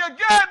deliver me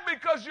again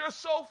because you're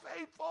so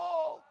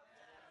faithful.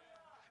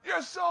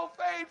 You're so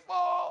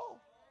faithful.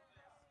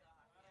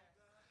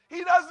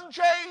 He doesn't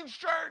change,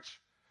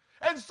 church.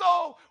 And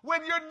so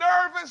when you're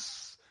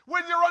nervous,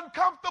 when you're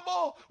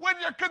uncomfortable, when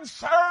you're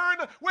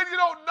concerned, when you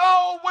don't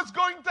know what's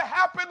going to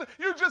happen,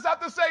 you just have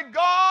to say,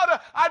 God,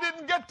 I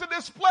didn't get to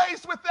this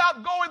place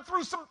without going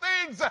through some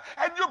things,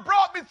 and you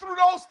brought me through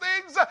those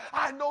things.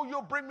 I know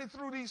you'll bring me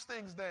through these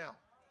things now.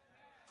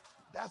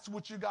 That's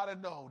what you got to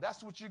know.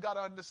 That's what you got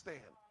to understand.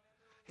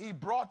 He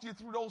brought you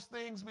through those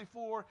things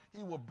before.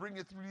 He will bring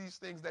you through these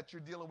things that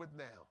you're dealing with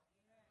now.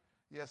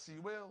 Yes, he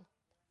will.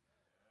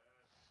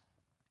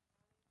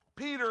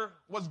 Peter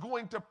was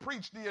going to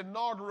preach the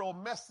inaugural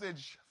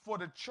message for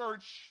the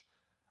church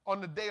on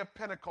the day of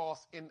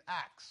Pentecost in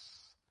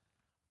Acts.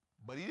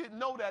 But he didn't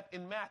know that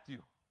in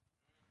Matthew.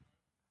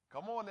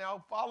 Come on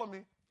now, follow me.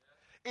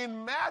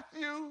 In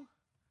Matthew,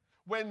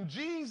 when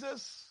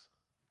Jesus,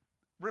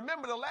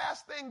 remember the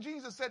last thing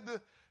Jesus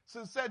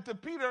said to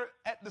Peter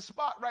at the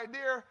spot right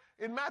there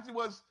in Matthew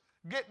was,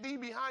 "Get thee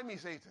behind me,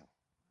 Satan."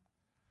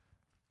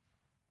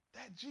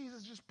 That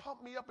Jesus just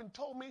pumped me up and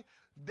told me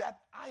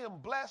that I am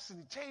blessed, and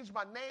he changed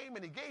my name,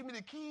 and he gave me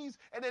the keys,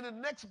 and then in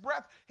the next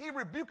breath, he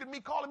rebuked me,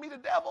 calling me the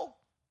devil.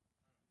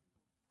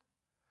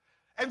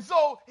 And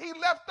so he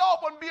left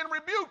off on being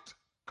rebuked,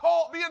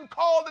 being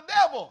called the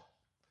devil.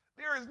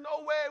 There is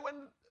no way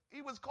when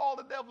he was called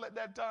the devil at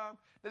that time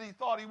that he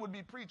thought he would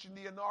be preaching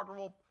the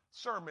inaugural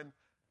sermon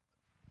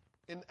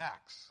in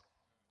Acts.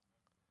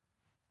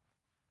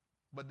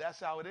 But that's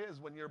how it is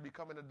when you're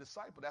becoming a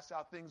disciple. That's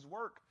how things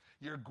work.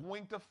 You're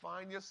going to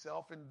find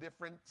yourself in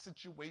different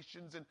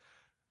situations and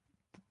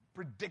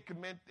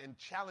predicament and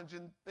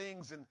challenging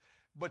things,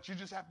 but you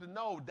just have to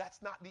know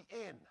that's not the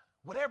end.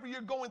 Whatever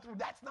you're going through,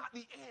 that's not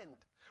the end.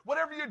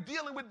 Whatever you're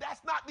dealing with,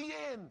 that's not the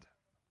end.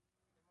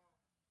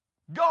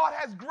 God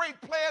has great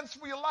plans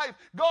for your life.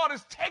 God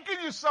is taking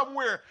you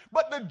somewhere,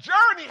 but the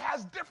journey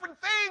has different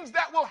things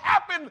that will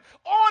happen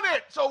on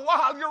it. So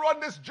while you're on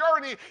this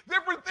journey,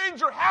 different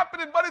things are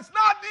happening, but it's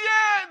not the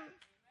end.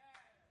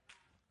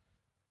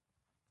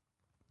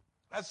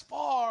 As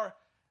far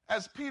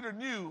as Peter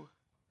knew,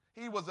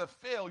 he was a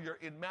failure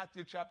in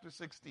Matthew chapter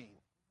 16.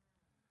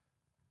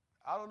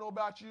 I don't know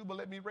about you, but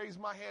let me raise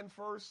my hand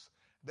first.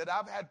 That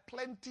I've had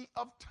plenty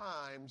of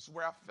times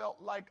where I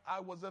felt like I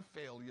was a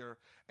failure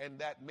and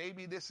that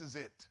maybe this is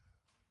it.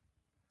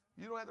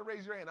 You don't have to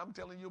raise your hand. I'm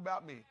telling you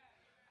about me.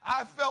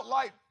 I felt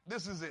like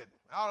this is it.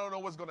 I don't know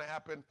what's going to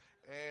happen,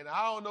 and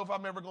I don't know if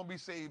I'm ever going to be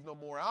saved no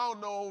more. I don't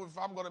know if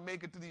I'm going to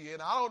make it to the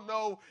end. I don't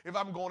know if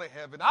I'm going to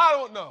heaven. I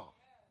don't know.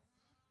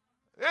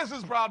 This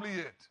is probably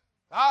it.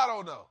 I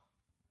don't know.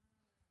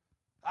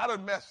 I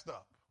done messed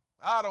up.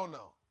 I don't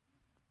know.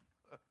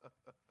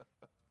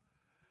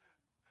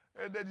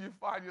 And then you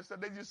find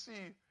yourself, then you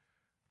see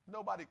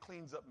nobody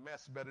cleans up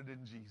mess better than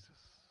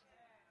Jesus.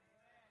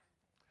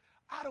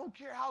 I don't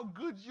care how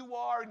good you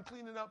are in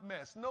cleaning up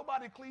mess.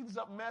 Nobody cleans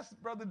up mess,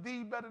 Brother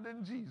D, better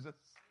than Jesus.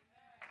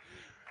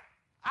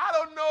 I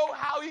don't know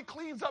how he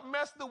cleans up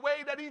mess the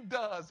way that he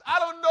does. I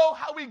don't know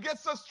how he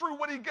gets us through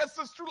what he gets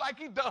us through like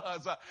he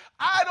does.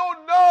 I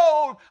don't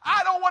know.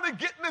 I don't want to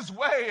get in his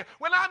way.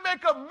 When I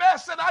make a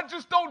mess and I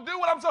just don't do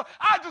what I'm supposed to,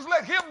 I just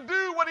let him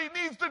do what he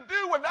needs to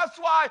do. And that's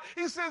why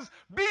he says,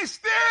 be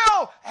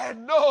still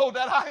and know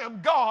that I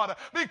am God.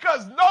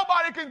 Because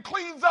nobody can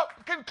clean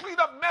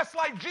up mess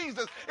like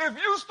Jesus. If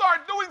you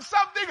start doing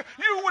something,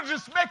 you will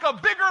just make a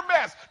bigger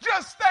mess.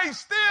 Just stay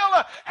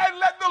still and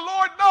let the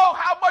Lord know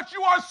how much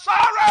you are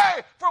sorry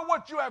for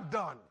what you have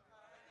done.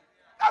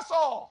 That's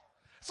all.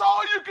 So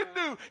all you can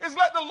do is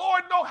let the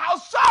Lord know how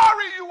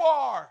sorry you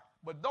are.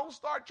 But don't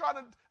start trying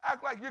to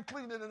act like you're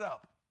cleaning it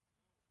up.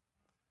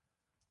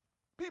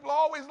 People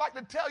always like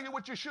to tell you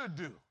what you should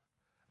do.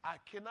 I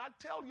cannot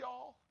tell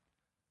y'all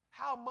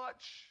how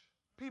much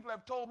people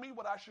have told me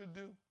what I should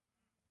do.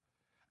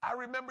 I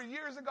remember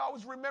years ago, I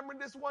was remembering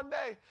this one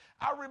day.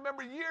 I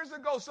remember years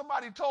ago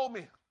somebody told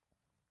me,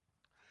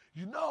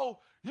 you know,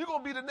 you're going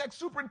to be the next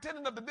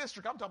superintendent of the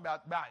district. I'm talking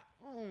about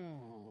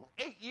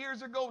 8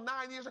 years ago,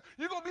 9 years ago.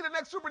 You're going to be the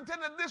next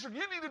superintendent of the district.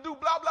 You need to do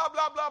blah, blah,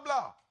 blah, blah,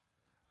 blah.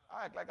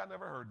 I act like I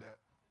never heard that.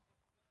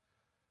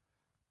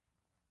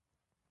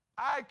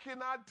 I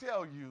cannot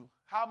tell you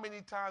how many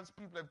times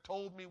people have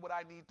told me what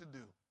I need to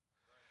do.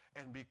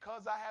 And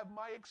because I have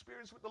my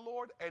experience with the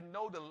Lord and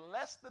know the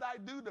less that I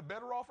do, the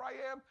better off I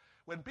am,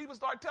 when people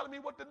start telling me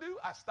what to do,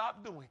 I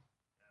stop doing.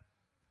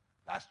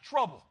 That's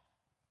trouble.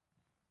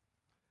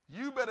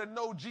 You better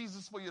know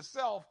Jesus for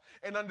yourself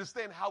and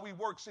understand how he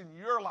works in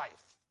your life.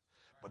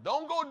 But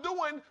don't go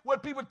doing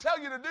what people tell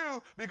you to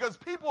do, because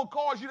people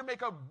cause you to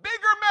make a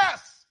bigger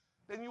mess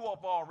than you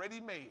have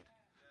already made.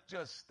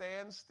 Just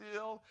stand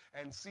still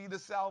and see the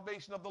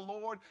salvation of the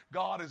Lord.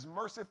 God is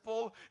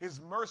merciful.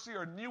 His mercy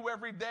are new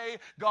every day.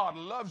 God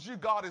loves you.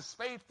 God is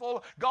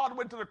faithful. God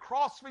went to the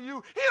cross for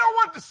you. He don't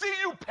want to see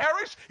you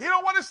perish. He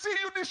don't want to see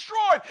you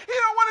destroyed. He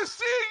don't want to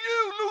see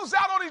you lose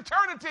out on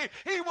eternity.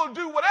 He will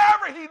do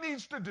whatever he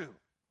needs to do.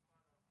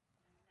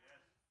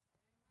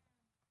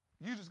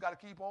 You just got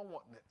to keep on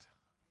wanting it.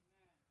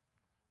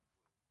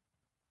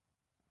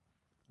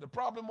 The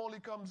problem only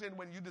comes in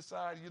when you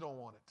decide you don't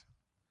want it.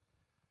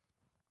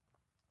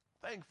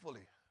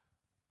 Thankfully,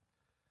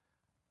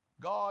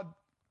 God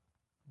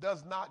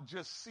does not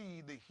just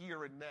see the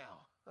here and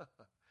now.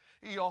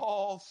 He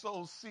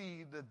also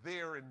sees the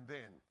there and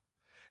then.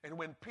 And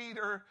when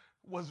Peter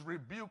was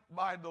rebuked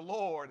by the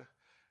Lord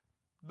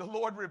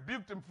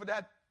rebuked him for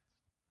that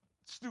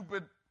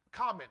stupid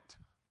comment.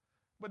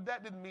 But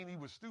that didn't mean he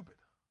was stupid.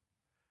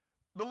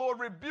 The Lord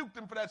rebuked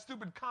him for that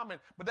stupid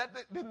comment, but that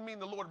didn't mean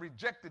the Lord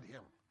rejected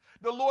him.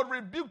 The Lord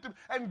rebuked him,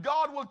 and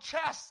God will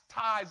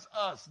chastise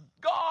us.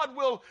 God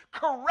will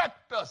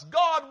correct us.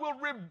 God will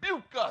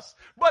rebuke us.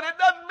 But it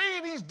doesn't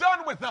mean he's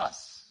done with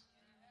us.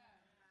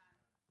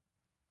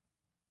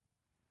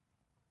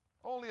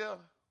 Only a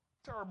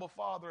terrible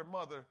father and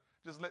mother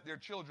just let their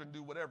children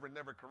do whatever and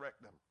never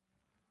correct them.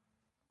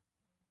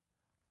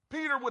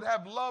 Peter would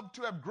have loved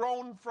to have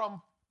grown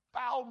from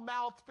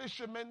foul-mouthed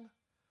fisherman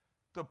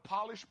to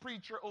polished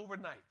preacher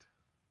overnight.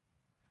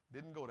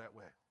 Didn't go that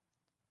way.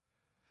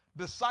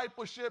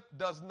 Discipleship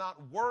does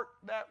not work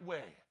that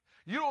way.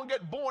 You don't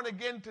get born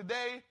again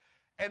today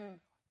and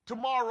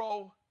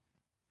tomorrow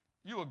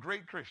you're a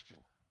great Christian.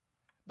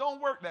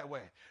 Don't work that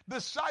way.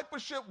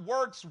 Discipleship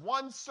works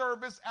one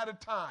service at a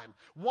time,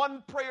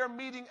 one prayer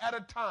meeting at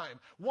a time,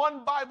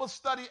 one Bible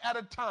study at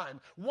a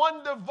time,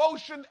 one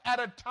devotion at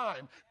a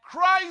time.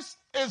 Christ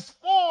is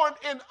formed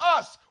in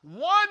us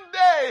one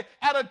day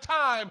at a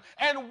time,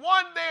 and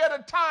one day at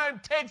a time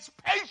takes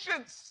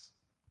patience.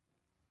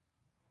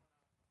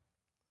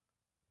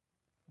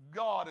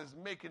 God is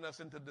making us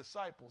into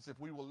disciples if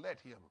we will let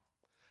him.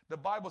 The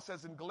Bible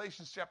says in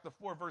Galatians chapter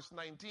 4, verse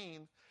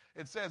 19,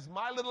 it says,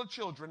 "My little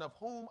children, of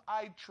whom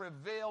I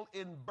travail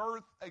in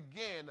birth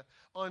again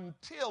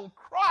until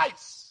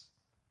Christ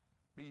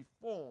be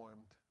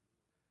formed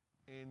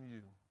in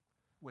you."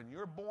 When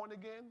you're born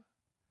again,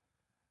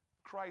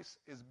 Christ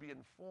is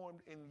being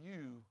formed in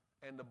you.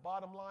 And the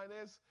bottom line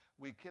is,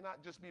 we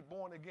cannot just be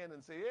born again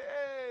and say,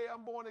 "Hey,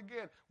 I'm born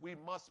again." We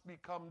must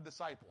become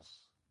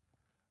disciples.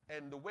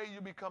 And the way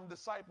you become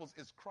disciples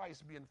is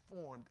Christ being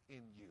formed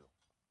in you.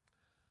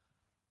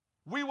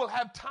 We will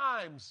have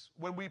times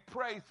when we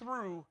pray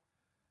through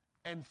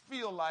and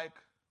feel like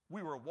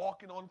we were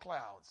walking on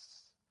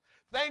clouds.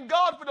 Thank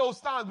God for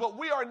those times, but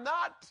we are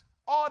not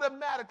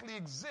automatically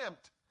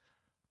exempt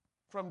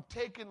from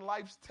taking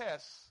life's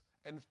tests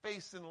and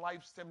facing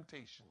life's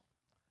temptation.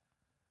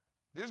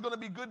 There's going to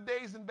be good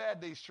days and bad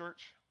days,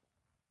 church.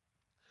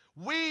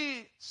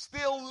 We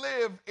still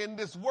live in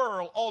this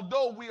world.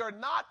 Although we are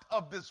not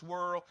of this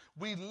world,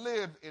 we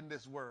live in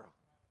this world.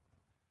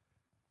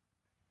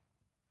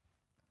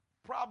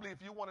 Probably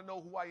if you want to know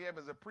who I am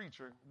as a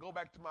preacher, go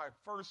back to my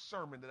first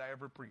sermon that I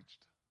ever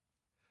preached.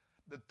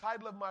 The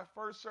title of my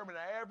first sermon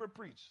I ever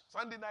preached,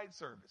 Sunday night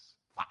service,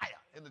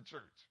 fire in the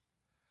church.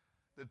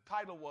 The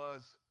title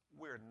was,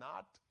 "We're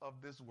Not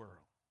of This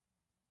World."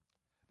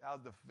 That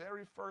was the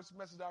very first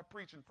message I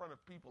preached in front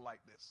of people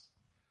like this.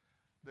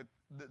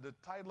 The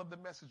title of the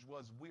message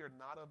was, "We are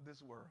not of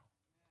this world."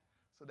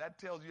 So that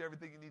tells you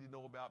everything you need to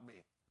know about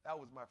me. That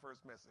was my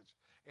first message.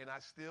 And I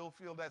still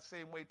feel that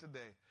same way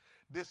today.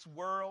 This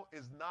world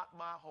is not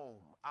my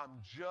home.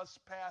 I'm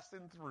just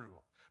passing through.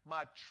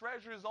 My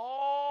treasure is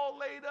all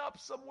laid up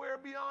somewhere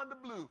beyond the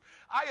blue.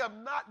 I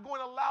am not going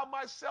to allow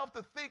myself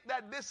to think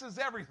that this is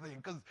everything,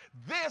 because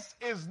this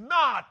is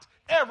not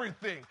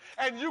everything.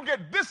 And you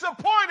get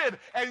disappointed,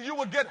 and you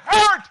will get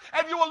hurt,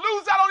 and you will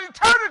lose out on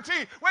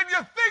eternity when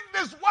you think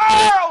this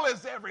world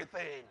is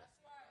everything.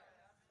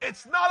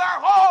 It's not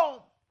our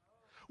home.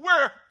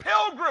 We're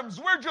pilgrims.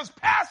 We're just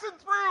passing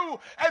through.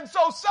 And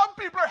so some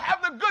people are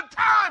having a good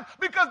time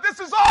because this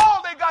is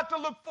all they got to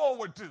look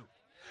forward to.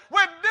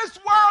 When this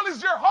world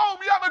is your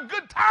home, you have a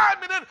good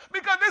time in it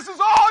because this is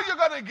all you're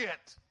going to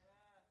get.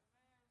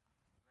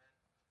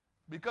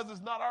 Because it's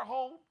not our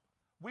home,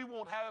 we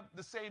won't have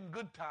the same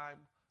good time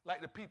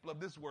like the people of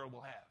this world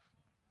will have.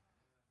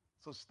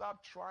 So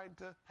stop trying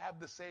to have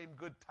the same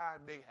good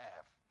time they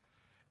have.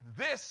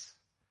 This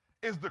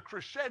is the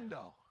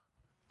crescendo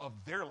of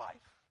their life.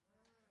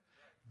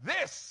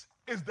 This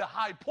is the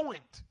high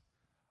point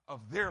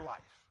of their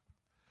life.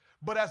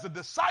 But as a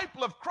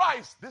disciple of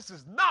Christ, this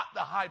is not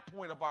the high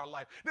point of our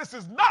life. This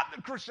is not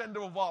the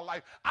crescendo of our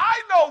life.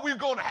 I know we're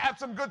going to have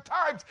some good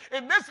times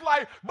in this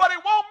life, but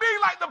it won't be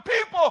like the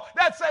people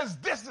that says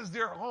this is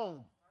their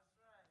home.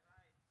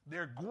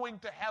 They're going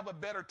to have a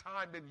better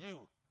time than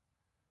you.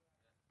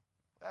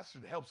 That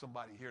should help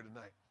somebody here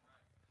tonight.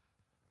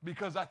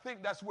 Because I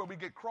think that's where we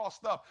get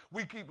crossed up.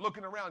 We keep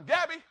looking around.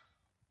 Gabby,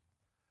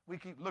 we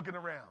keep looking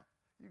around.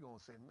 You're going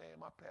to say, "Man,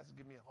 my pastor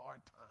give me a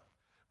hard time."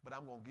 But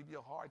I'm going to give you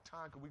a hard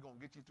time because we're going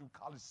to get you through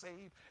college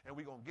saved, and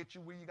we're going to get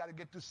you where you got to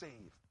get to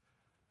saved.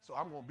 So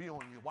I'm going to be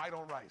on you, white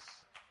on rice.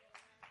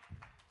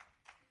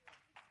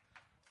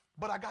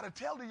 But I got to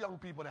tell the young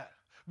people that.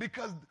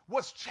 Because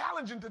what's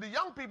challenging to the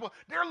young people,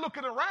 they're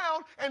looking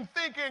around and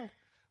thinking,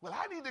 "Well,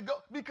 I need to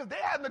go," because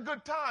they're having a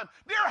good time.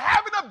 They're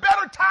having a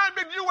better time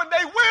than you, and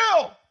they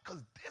will.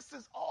 Because this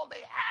is all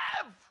they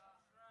have.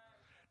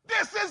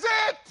 This is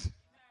it.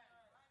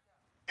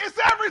 It's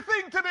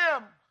everything to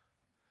them.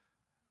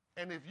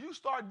 And if you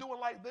start doing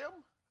like them,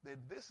 then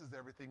this is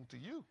everything to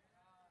you.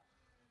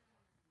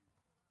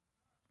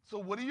 So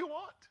what do you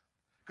want?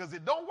 Because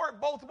it don't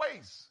work both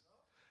ways.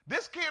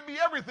 This can't be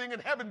everything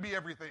and heaven be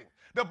everything.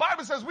 The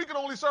Bible says we can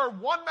only serve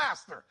one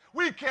master.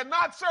 We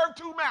cannot serve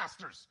two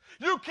masters.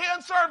 You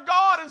can't serve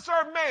God and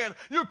serve man.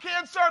 You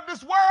can't serve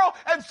this world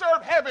and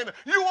serve heaven.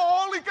 You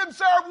only can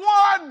serve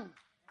one.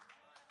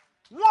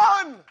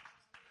 One.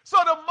 So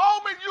the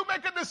moment you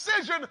make a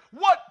decision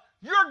what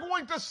you're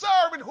going to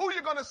serve and who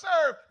you're going to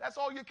serve, that's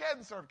all you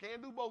can serve.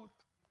 Can't do both.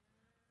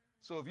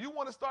 So if you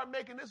want to start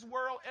making this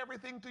world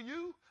everything to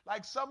you,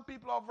 like some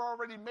people have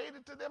already made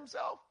it to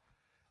themselves,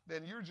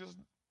 then you're just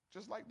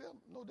like them,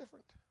 no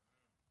different.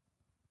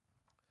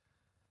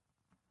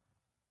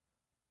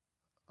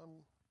 I'm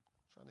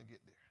trying to get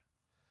there.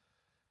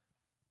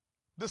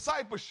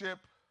 Discipleship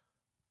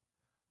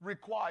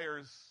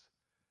requires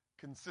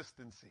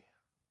consistency.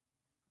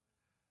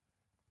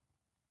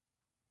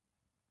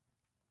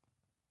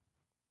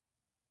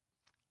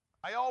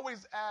 I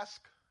always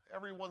ask,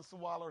 every once in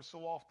a while or so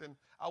often,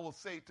 I will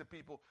say to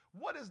people,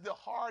 what is the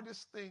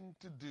hardest thing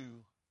to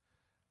do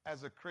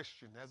as a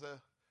Christian, as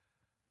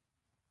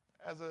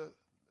a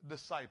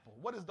disciple?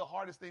 What is the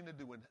hardest thing to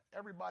do? And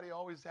everybody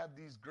always have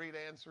these great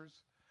answers.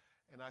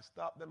 And I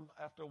stop them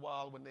after a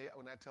while when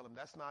I tell them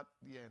that's not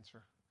the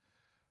answer.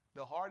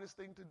 The hardest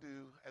thing to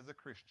do as a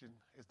Christian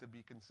is to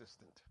be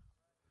consistent.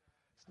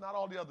 It's not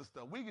all the other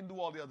stuff. We can do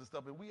all the other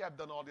stuff, and we have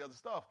done all the other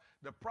stuff.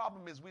 The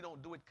problem is we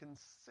don't do it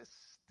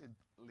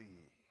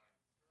consistently.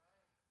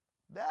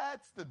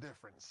 That's the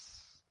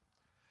difference.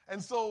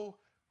 And so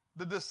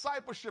the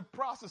discipleship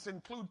process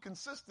includes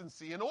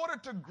consistency. In order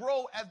to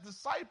grow as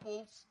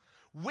disciples,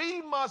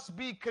 we must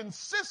be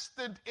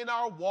consistent in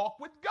our walk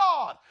with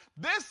God.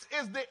 This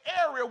is the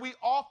area we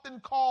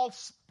often call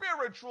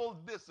spiritual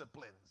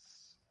disciplines.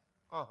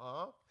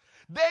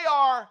 They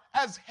are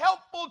as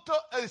helpful to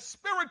a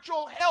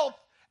spiritual health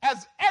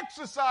as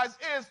exercise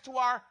is to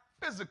our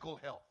physical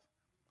health.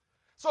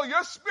 So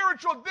your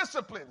spiritual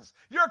disciplines,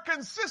 your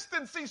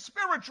consistency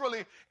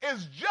spiritually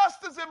is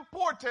just as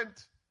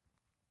important,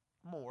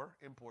 more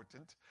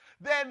important,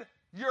 than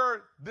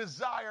your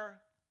desire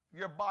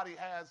your body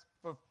has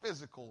for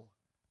physical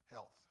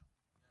health.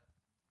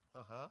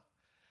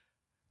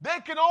 They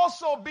can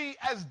also be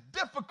as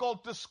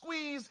difficult to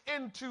squeeze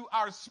into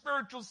our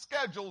spiritual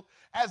schedule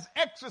as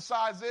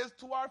exercise is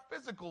to our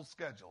physical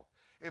schedule.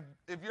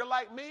 If you're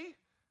like me,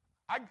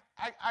 I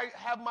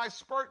have my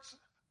spurts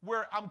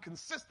where I'm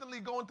consistently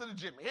going to the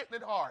gym, hitting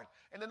it hard.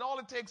 And then all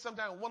it takes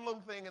sometimes one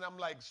little thing and I'm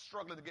like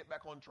struggling to get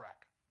back on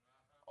track.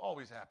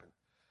 Always happen.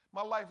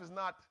 My life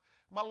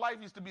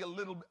used to be a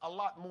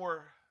lot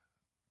more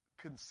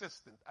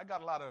consistent. I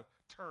got a lot of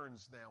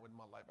turns now in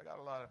my life. I got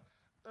a lot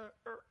of,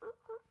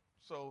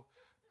 so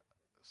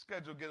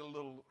schedule get a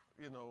little,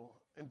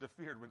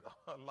 interfered with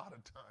a lot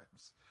of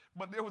times.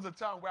 But there was a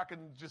time where I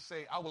can just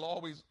say, I will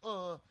always,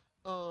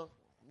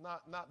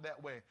 not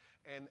that way.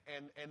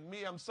 And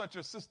me, I'm such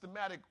a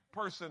systematic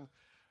person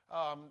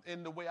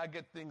in the way I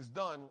get things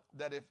done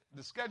that if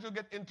the schedule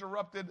get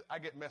interrupted, I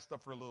get messed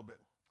up for a little bit.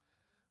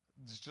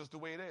 It's just the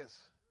way it is.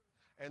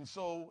 And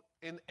so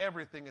in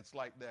everything, it's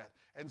like that.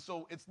 And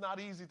so it's not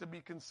easy to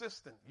be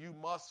consistent. You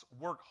must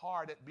work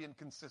hard at being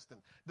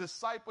consistent.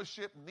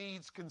 Discipleship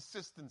needs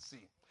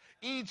consistency.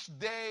 Each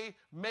day,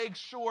 make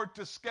sure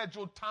to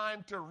schedule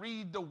time to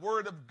read the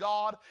Word of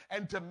God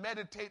and to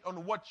meditate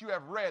on what you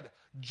have read.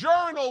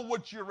 Journal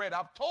what you read.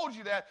 I've told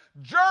you that.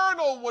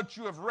 Journal what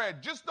you have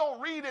read. Just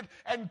don't read it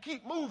and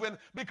keep moving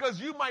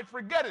because you might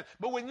forget it.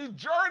 But when you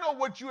journal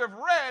what you have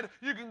read,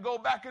 you can go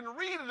back and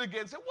read it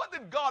again. Say, what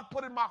did God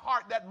put in my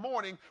heart that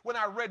morning when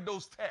I read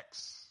those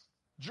texts?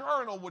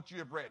 Journal what you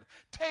have read.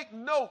 Take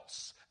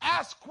notes.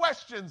 Ask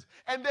questions.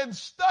 And then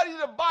study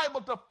the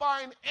Bible to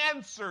find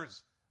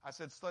answers. I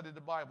said study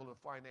the Bible to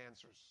find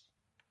answers.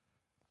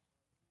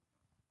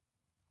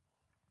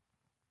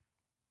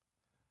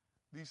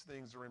 These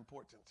things are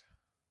important.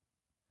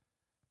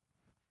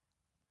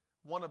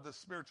 One of the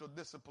spiritual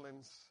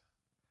disciplines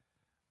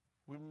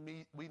we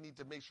need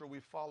to make sure we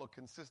follow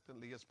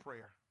consistently is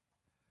prayer.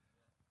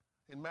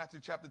 In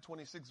Matthew chapter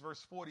 26,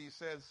 verse 40, he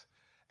says,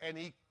 and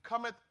he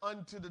cometh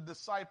unto the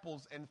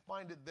disciples and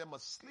findeth them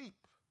asleep,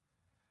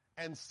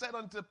 and said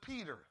unto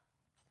Peter,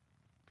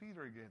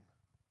 Peter again,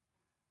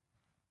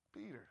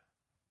 Peter,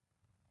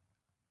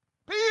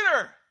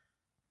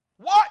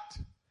 what?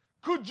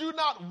 Could you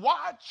not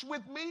watch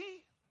with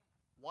me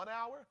 1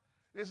 hour?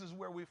 This is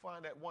where we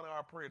find that 1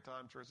 hour prayer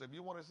time, church. If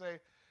you want to say,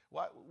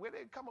 where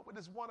they come up with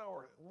this 1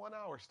 hour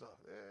stuff?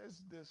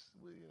 It's this,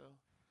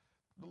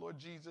 the Lord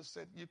Jesus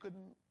said you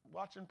couldn't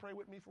watch and pray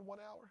with me for 1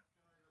 hour?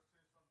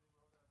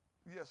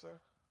 Yes, sir.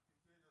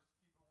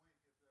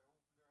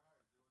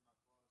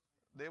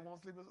 They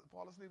won't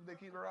fall asleep if they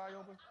keep their eye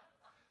open?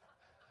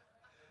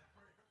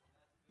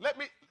 Let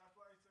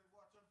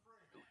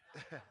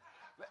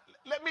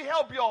me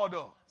help y'all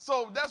though.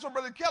 So that's what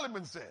Brother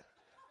Kellerman said.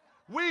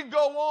 We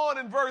go on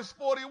in verse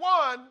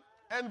 41,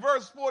 and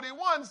verse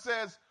 41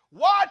 says,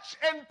 watch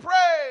and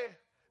pray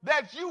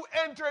that you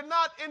enter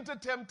not into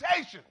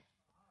temptation.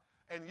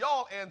 And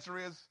y'all answer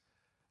is,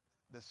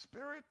 the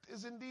spirit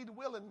is indeed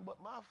willing, but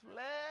my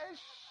flesh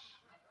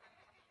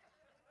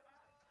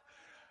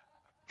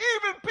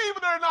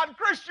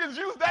non-Christians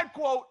use that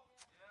quote.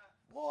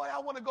 Boy, I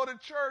want to go to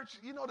church.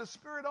 You know, the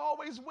Spirit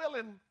always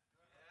willing.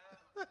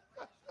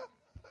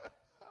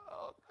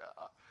 Oh,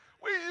 God.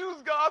 We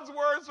use God's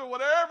words for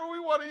whatever we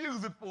want to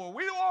use it for.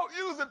 We won't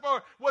use it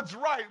for what's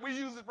right. We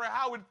use it for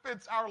how it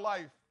fits our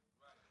life.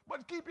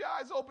 But keep your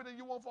eyes open and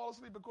you won't fall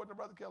asleep, according to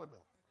Brother Kelly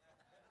Mill.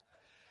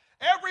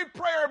 Every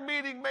prayer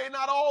meeting may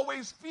not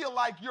always feel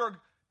like you're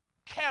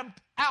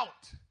camped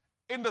out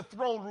in the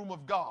throne room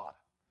of God.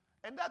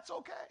 And that's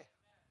okay.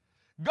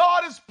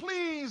 God is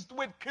pleased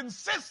with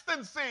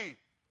consistency.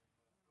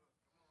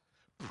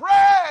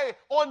 Pray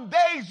on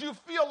days you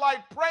feel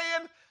like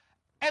praying,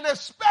 and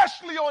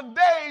especially on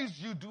days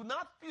you do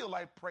not feel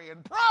like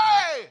praying.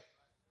 Pray!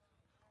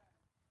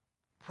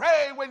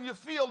 Pray when you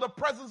feel the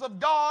presence of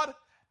God,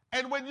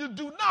 and when you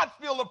do not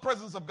feel the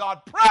presence of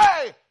God.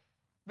 Pray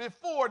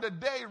before the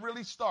day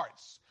really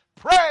starts.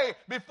 Pray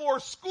before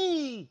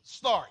school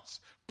starts.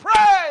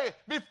 Pray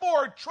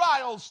before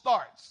trial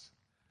starts.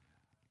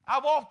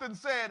 I've often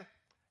said,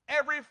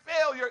 every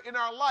failure in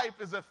our life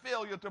is a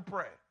failure to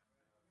pray.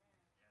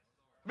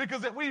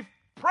 Because if we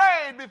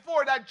prayed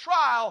before that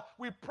trial,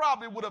 we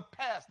probably would have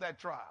passed that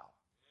trial.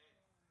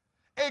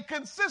 A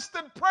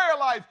consistent prayer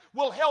life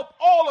will help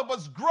all of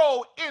us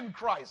grow in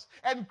Christ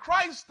and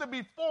Christ to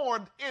be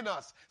formed in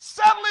us.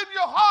 Settle in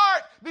your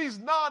heart these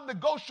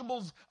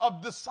non-negotiables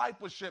of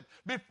discipleship.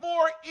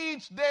 Before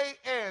each day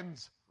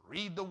ends,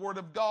 read the Word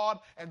of God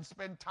and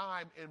spend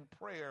time in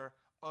prayer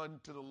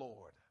unto the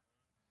Lord.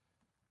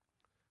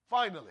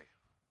 Finally,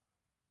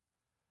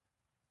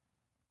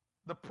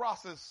 the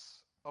process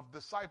of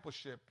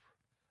discipleship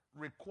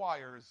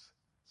requires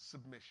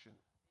submission.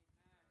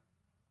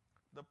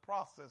 The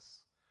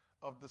process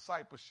of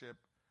discipleship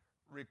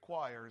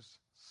requires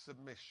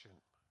submission.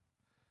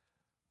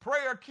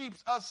 Prayer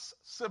keeps us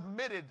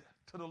submitted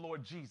to the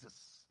Lord Jesus.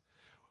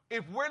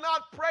 If we're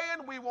not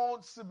praying, we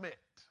won't submit.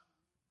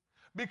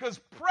 Because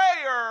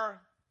prayer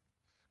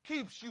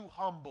keeps you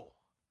humble.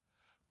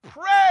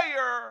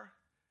 Prayer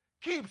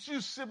keeps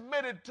you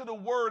submitted to the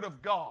Word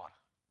of God.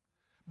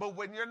 But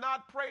when you're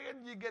not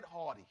praying, you get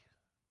haughty.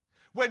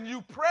 When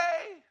you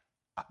pray,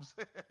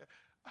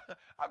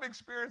 I've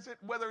experienced it,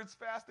 whether it's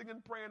fasting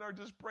and praying or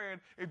just praying.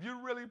 If you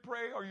really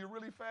pray or you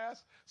really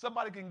fast,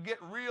 somebody can get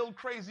real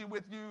crazy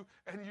with you,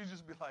 and you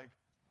just be like,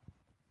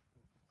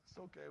 it's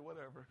okay,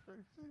 whatever.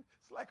 It's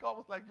like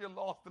almost like you're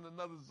lost in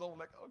another zone,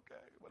 like,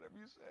 okay, whatever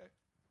you say.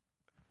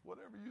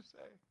 Whatever you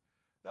say.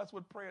 That's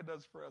what prayer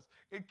does for us.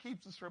 It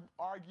keeps us from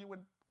arguing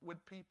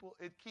with people.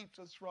 It keeps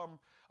us from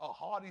a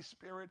haughty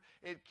spirit.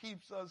 It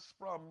keeps us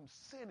from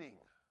sinning.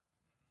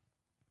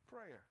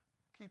 Prayer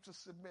keeps us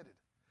submitted.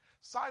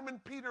 Simon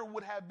Peter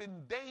would have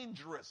been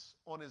dangerous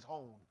on his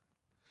own.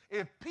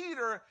 If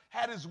Peter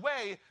had his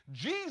way,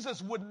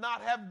 Jesus would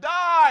not have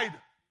died.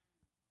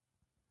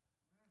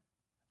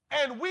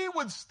 And we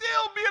would still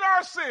be in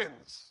our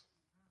sins.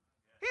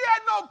 He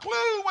had no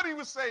clue what he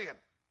was saying.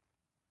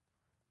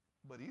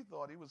 But he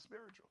thought he was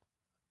spiritual.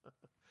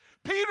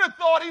 Peter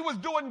thought he was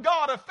doing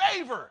God a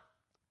favor.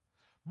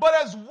 But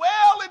as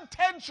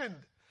well-intentioned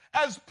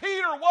as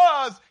Peter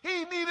was,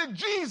 he needed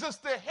Jesus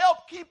to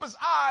help keep his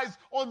eyes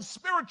on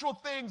spiritual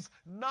things,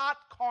 not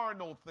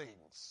carnal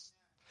things.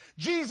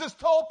 Jesus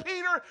told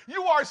Peter,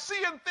 you are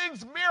seeing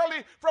things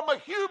merely from a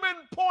human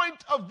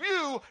point of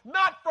view,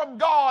 not from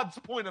God's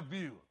point of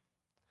view.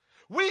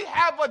 We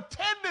have a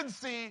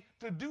tendency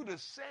to do the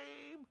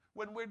same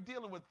when we're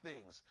dealing with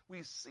things.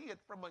 We see it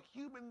from a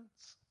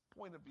human's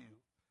point of view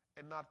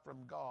and not from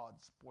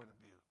God's point of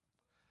view.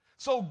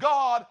 So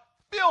God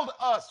filled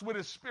us with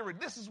His Spirit.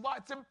 This is why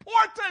it's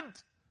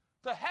important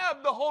to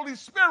have the Holy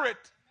Spirit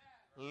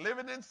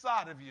living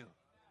inside of you.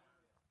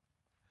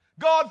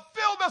 God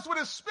filled us with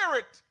His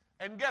Spirit,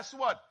 and guess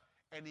what?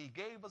 And He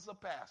gave us a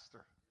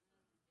pastor.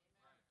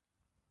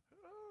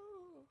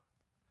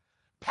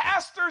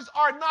 Pastors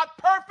are not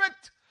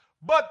perfect,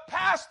 but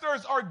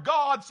pastors are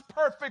God's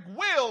perfect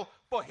will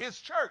for His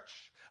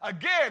church.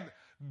 Again,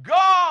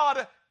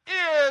 God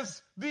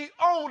is the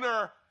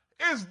owner,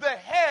 is the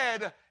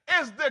head,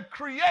 is the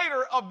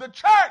creator of the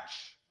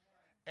church.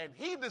 And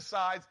He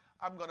decides,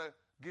 I'm going to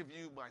give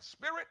you my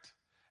Spirit,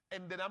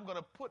 and then I'm going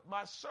to put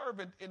my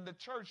servant in the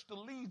church to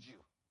lead you.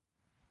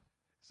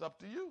 It's up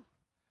to you.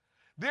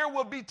 There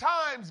will be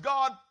times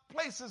God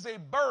places a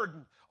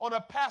burden on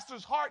a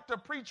pastor's heart to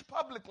preach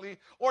publicly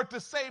or to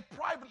say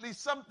privately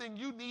something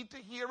you need to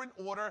hear in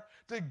order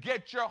to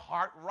get your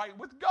heart right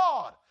with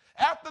God.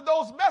 After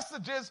those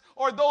messages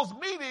or those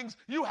meetings,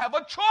 you have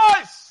a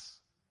choice.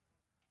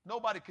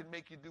 Nobody can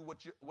make you do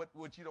what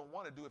you don't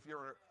want to do if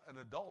you're an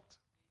adult.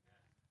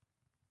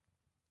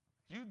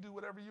 You do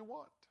whatever you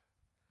want.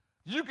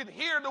 You can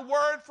hear the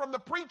word from the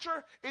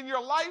preacher in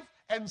your life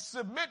and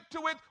submit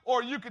to it,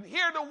 or you can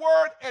hear the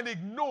word and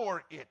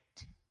ignore it.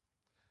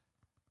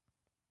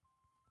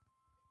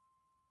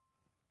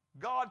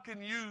 God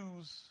can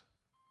use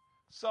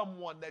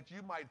someone that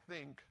you might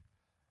think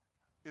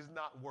is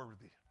not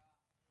worthy.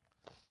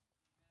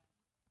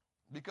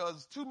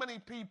 Because too many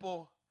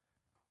people,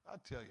 I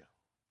tell you,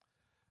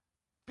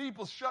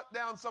 People shut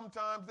down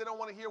sometimes. They don't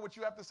want to hear what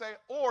you have to say,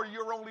 or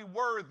you're only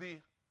worthy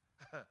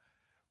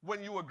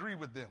when you agree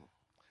with them.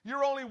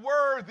 You're only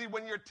worthy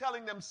when you're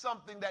telling them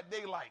something that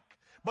they like.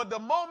 But the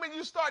moment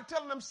you start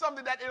telling them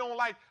something that they don't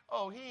like,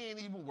 oh, he ain't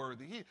even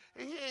worthy. He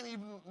ain't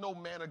even no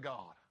man of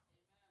God.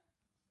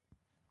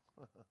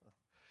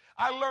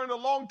 I learned a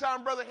long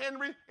time, Brother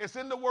Henry, it's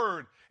in the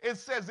Word. It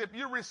says if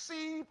you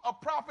receive a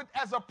prophet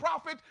as a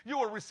prophet, you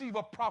will receive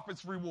a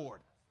prophet's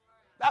reward.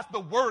 That's the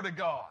Word of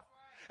God.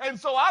 And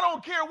so I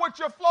don't care what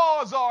your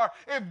flaws are.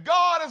 If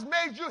God has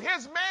made you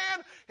his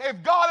man,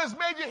 if God has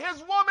made you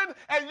his woman,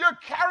 and you're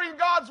carrying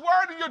God's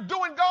word and you're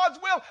doing God's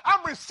will,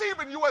 I'm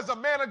receiving you as a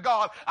man of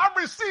God. I'm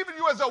receiving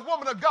you as a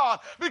woman of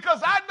God,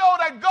 because I know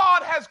that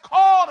God has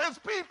called his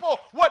people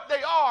what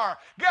they are.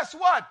 Guess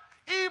what?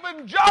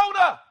 Even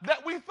Jonah,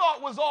 that we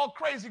thought was all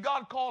crazy,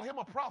 God called him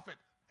a prophet.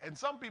 And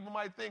some people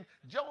might think,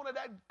 Jonah,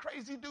 that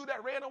crazy dude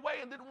that ran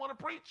away and didn't want to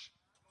preach.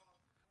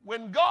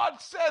 When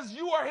God says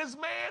you are his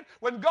man,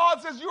 when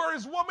God says you are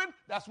his woman,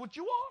 that's what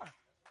you are.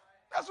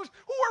 Who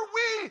are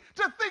we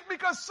to think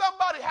because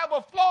somebody have a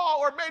flaw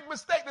or made a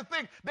mistake to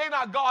think they're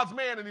not God's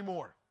man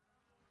anymore?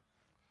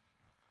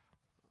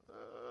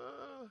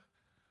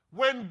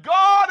 When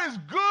God is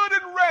good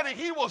and ready,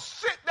 he will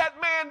sit that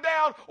man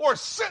down or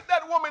sit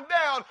that woman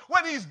down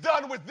when he's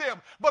done with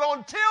them. But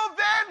until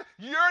then,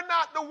 you're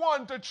not the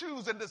one to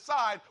choose and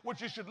decide what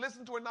you should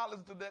listen to or not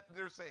listen to that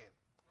they're saying.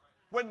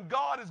 When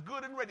God is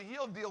good and ready,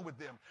 he'll deal with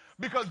them.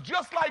 Because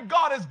just like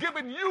God has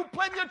given you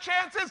plenty of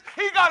chances,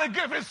 he got to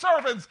give his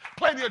servants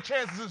plenty of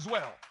chances as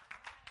well.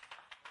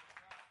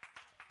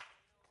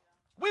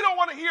 We don't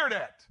want to hear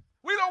that.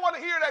 We don't want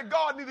to hear that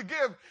God need to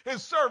give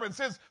his servants,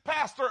 his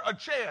pastor, a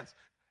chance.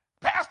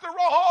 Pastor,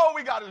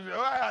 we got to,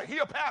 he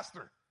a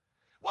pastor.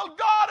 Well,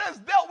 God has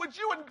dealt with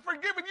you and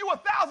forgiven you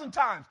 1,000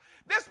 times.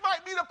 This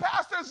might be the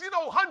pastor's,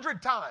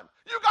 100 times.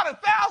 You got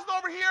 1,000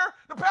 over here,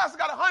 the pastor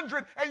got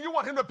 100, and you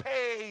want him to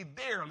pay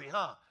dearly,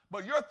 huh?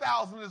 But your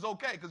 1,000 is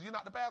okay because you're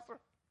not the pastor?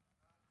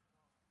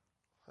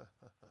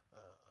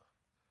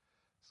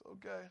 It's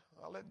okay.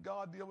 I'll let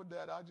God deal with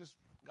that. I just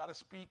got to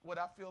speak what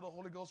I feel the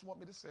Holy Ghost want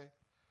me to say.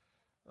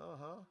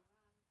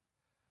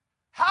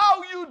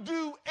 How you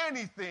do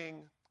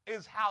anything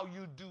is how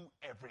you do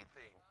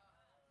everything.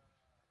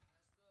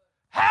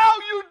 How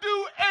you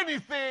do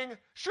anything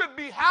should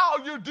be how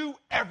you do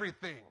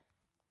everything.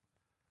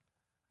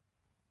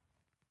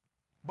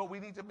 But we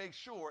need to make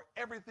sure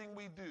everything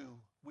we do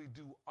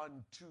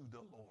unto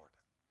the Lord.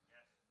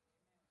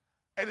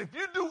 And if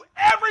you do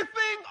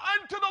everything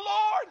unto the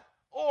Lord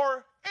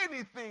or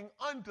anything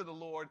unto the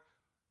Lord,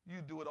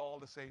 you do it all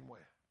the same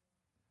way.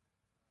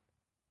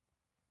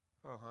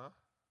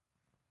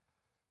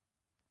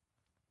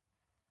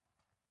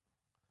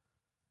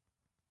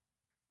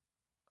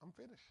 I'm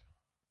finished.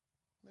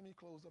 Let me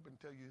close up and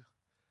tell you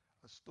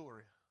a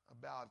story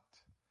about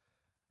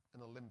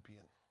an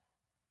Olympian.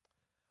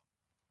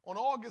 On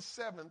August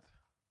 7th,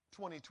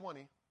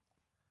 2020,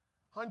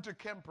 Hunter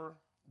Kemper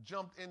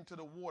jumped into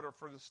the water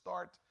for the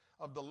start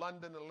of the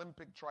London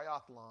Olympic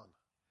Triathlon.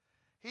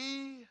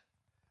 He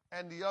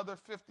and the other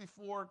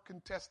 54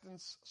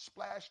 contestants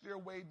splashed their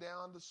way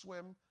down the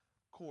swim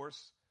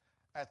course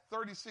at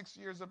 36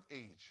 years of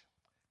age.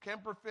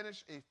 Kemper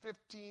finished a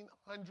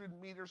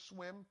 1,500-meter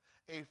swim,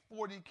 a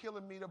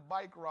 40-kilometer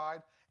bike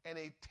ride, and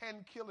a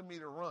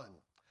 10-kilometer run.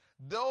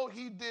 Though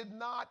he did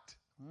not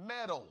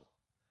medal,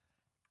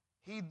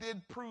 he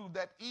did prove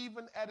that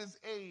even at his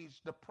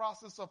age, the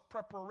process of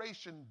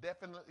preparation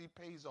definitely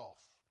pays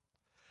off.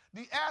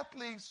 The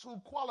athletes who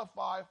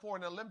qualify for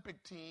an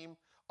Olympic team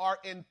are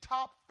in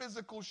top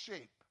physical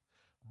shape.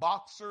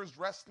 Boxers,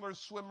 wrestlers,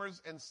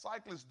 swimmers, and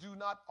cyclists do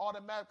not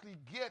automatically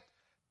get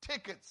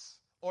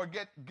tickets or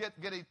get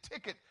a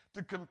ticket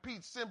to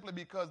compete simply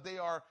because they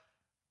are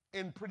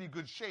in pretty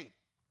good shape.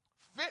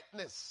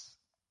 Fitness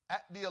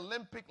at the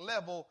Olympic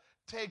level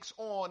takes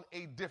on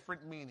a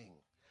different meaning.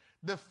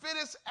 The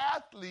fittest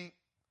athlete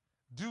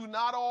do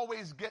not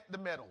always get the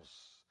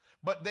medals,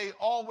 but they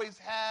always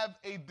have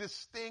a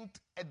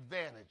distinct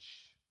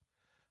advantage.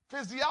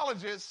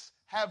 Physiologists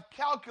have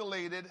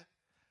calculated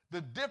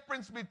the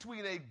difference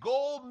between a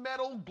gold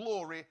medal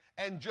glory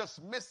and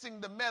just missing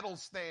the medal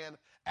stand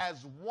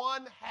as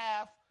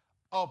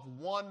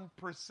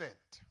 0.5%.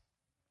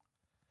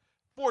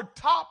 For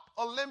top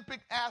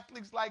Olympic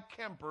athletes like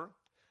Kemper,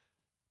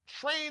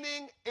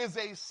 training is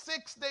a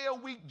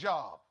 6-day-a-week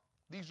job.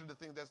 These are the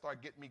things that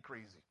start getting me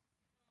crazy.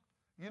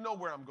 You know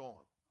where I'm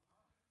going.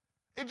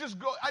 I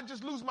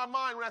just lose my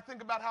mind when I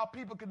think about how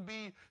people can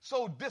be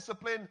so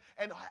disciplined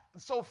and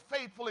so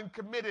faithful and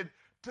committed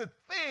to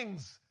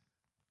things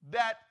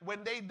that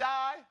when they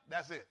die,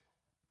 that's it.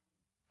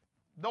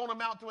 Don't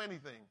amount to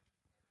anything.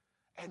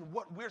 And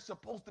what we're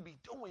supposed to be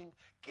doing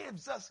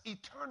gives us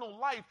eternal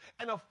life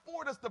and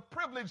afford us the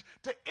privilege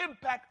to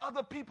impact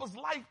other people's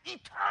life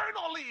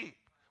eternally.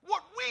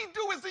 What we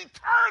do is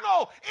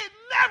eternal. It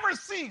never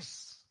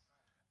ceases.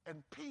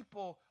 And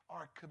people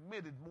are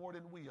committed more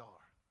than we are.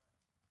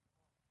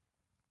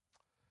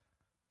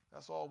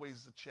 That's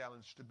always a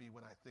challenge to me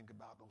when I think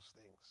about those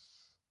things.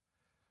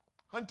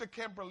 Hunter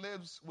Kemper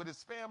lives with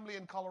his family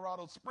in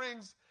Colorado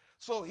Springs,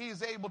 so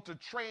he's able to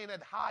train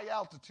at high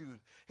altitude.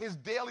 His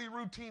daily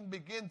routine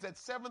begins at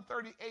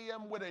 7:30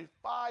 a.m. with a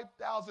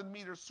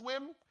 5,000-meter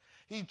swim.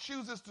 He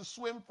chooses to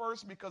swim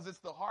first because it's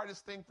the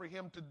hardest thing for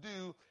him to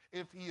do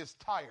if he is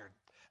tired.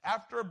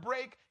 After a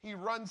break, he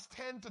runs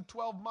 10 to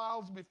 12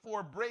 miles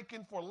before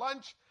breaking for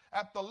lunch.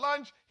 After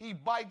lunch, he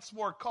bikes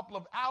for a couple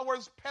of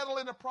hours,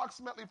 pedaling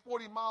approximately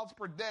 40 miles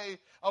per day.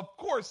 Of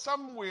course,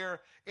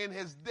 somewhere in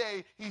his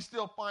day, he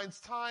still finds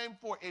time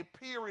for a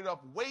period of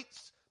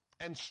weights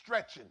and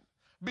stretching.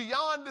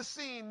 Beyond the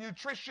scene,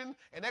 nutrition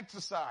and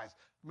exercise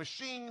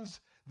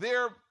machines,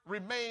 there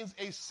remains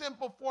a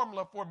simple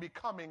formula for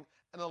becoming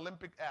an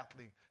Olympic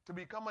athlete. To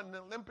become an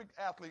Olympic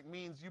athlete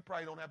means you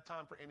probably don't have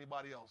time for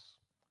anybody else.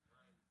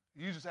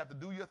 You just have to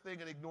do your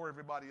thing and ignore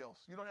everybody else.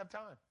 You don't have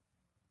time.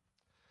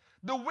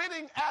 The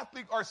winning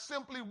athletes are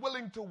simply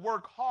willing to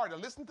work harder.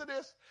 Listen to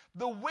this.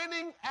 The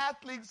winning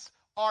athletes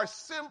are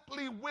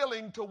simply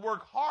willing to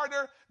work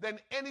harder than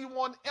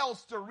anyone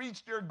else to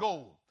reach their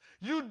goal.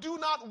 You do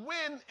not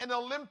win an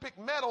Olympic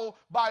medal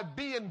by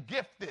being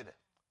gifted,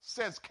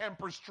 says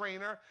Kemper's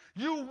trainer.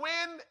 You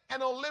win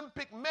an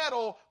Olympic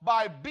medal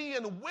by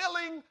being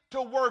willing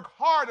to work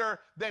harder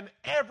than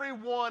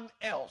everyone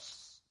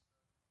else.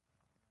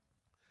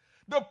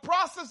 The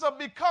process of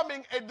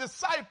becoming a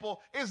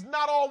disciple is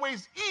not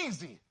always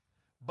easy,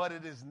 but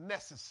it is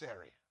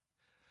necessary.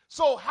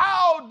 So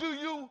how do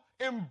you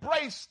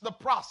embrace the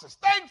process?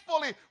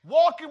 Thankfully,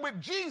 walking with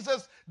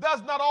Jesus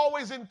does not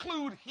always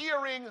include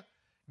hearing,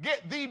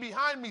 "Get thee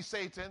behind me,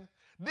 Satan."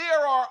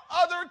 There are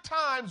other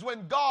times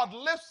when God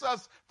lifts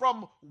us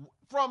from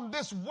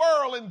this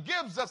world and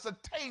gives us a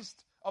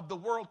taste of the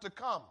world to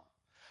come.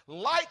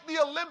 Like the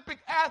Olympic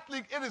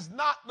athlete, it is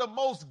not the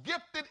most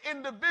gifted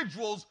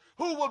individuals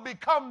who will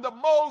become the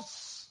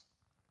most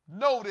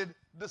noted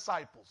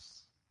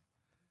disciples.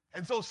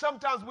 And so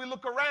sometimes we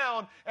look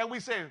around and we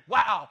say,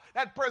 wow,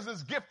 that person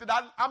is gifted.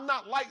 I'm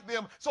not like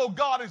them, so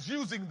God is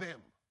using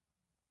them.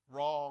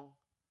 Wrong.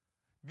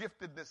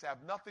 Giftedness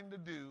have nothing to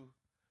do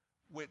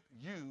with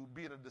you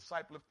being a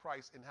disciple of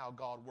Christ and how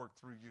God worked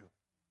through you.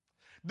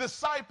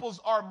 Disciples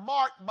are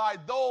marked by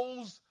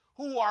those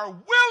who are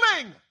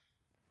willing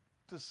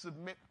to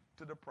submit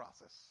to the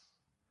process.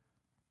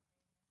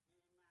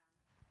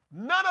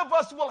 None of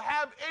us will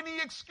have any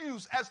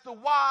excuse as to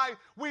why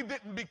we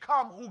didn't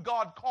become who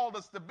God called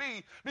us to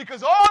be,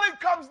 because all it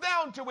comes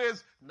down to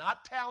is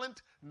not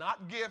talent,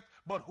 not gift,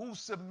 but who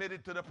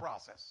submitted to the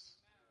process.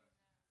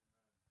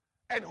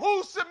 And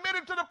who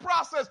submitted to the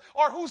process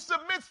or who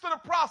submits to the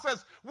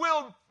process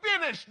will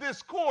finish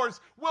this course,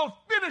 will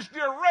finish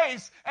their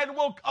race, and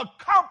will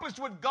accomplish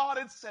what God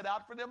had set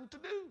out for them to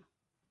do.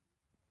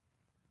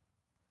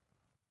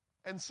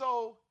 And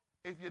so,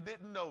 if you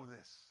didn't know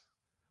this,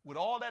 with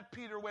all that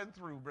Peter went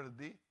through, Brother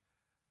D,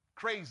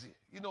 crazy.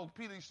 You know,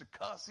 Peter used to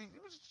cuss. He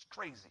was just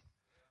crazy.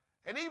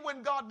 And even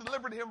when God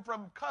delivered him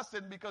from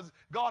cussing, because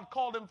God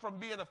called him from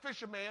being a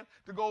fisherman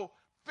to go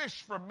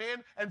fish for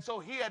men, and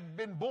so he had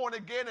been born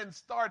again and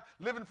started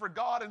living for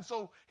God, and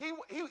so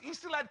he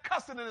still had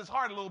cussing in his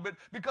heart a little bit,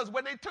 because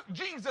when they took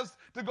Jesus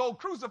to go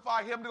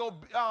crucify him, to go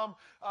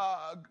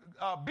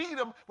beat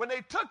him, when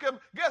they took him,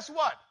 guess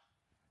what?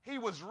 He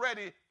was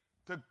ready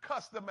to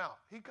cuss them out.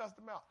 He cussed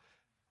them out.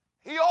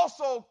 He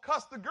also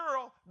cussed the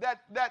girl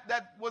that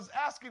was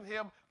asking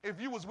him if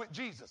you was with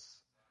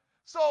Jesus.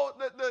 So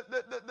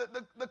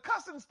the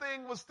cussing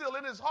thing was still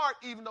in his heart,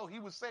 even though he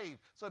was saved.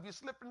 So if you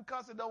slip and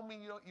cuss, it don't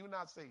mean you're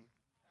not saved.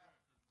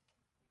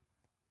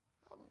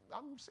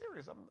 I'm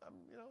serious.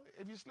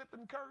 If you slip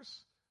and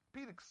curse,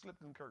 Peter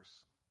slipped and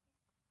cursed.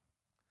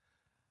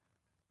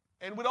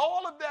 And with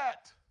all of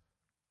that,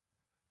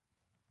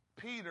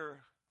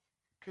 Peter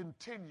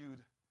continued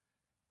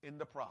in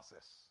the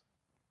process.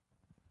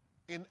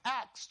 In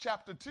Acts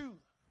chapter 2,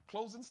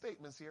 closing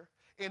statements here.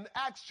 In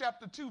Acts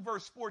chapter 2,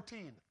 verse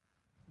 14,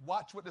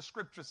 watch what the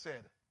scripture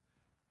said.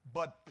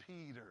 But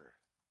Peter.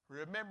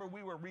 Remember,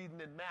 we were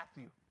reading in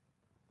Matthew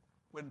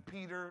when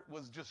Peter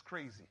was just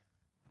crazy.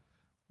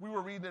 We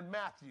were reading in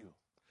Matthew.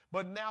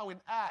 But now in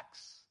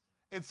Acts,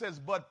 it says,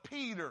 but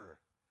Peter,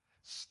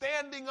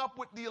 standing up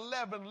with the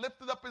 11,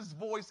 lifted up his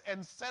voice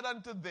and said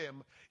unto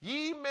them,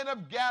 ye men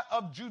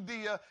of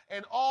Judea,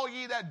 and all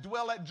ye that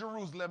dwell at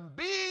Jerusalem,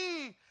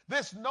 be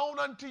this known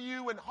unto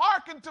you, and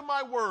hearken to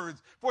my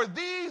words. For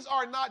these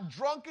are not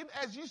drunken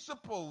as you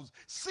suppose,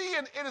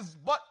 seeing it is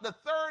but the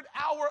third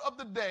hour of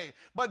the day.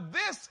 But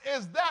this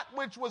is that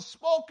which was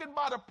spoken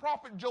by the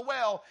prophet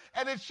Joel.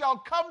 And it shall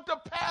come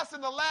to pass in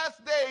the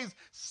last days,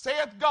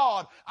 saith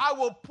God, I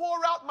will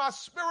pour out my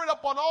spirit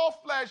upon all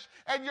flesh,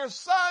 and your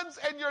sons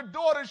and your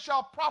daughters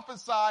shall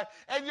prophesy,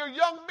 and your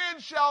young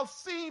men shall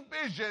see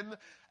vision,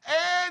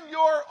 and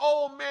your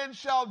old men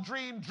shall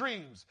dream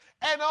dreams.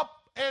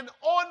 And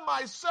on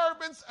my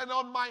servants and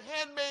on my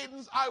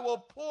handmaidens I will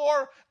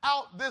pour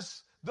out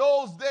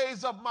those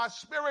days of my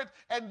spirit,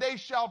 and they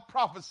shall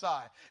prophesy.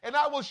 And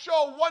I will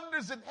show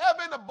wonders in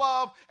heaven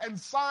above and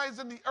signs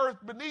in the earth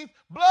beneath,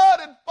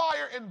 blood and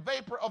fire and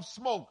vapor of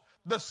smoke.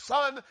 The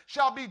sun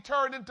shall be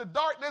turned into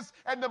darkness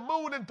and the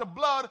moon into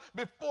blood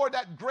before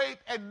that great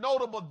and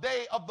notable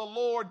day of the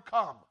Lord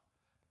come.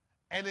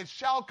 And it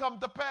shall come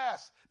to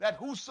pass that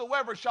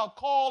whosoever shall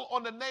call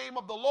on the name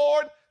of the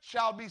Lord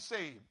shall be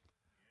saved.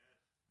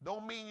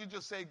 Don't mean you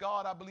just say,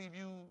 God, I believe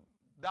you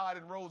died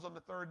and rose on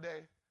the third day.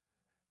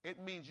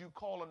 It means you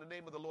call on the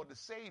name of the Lord to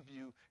save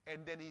you,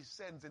 and then he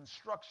sends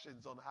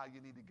instructions on how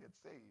you need to get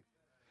saved.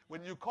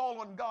 When you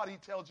call on God, he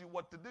tells you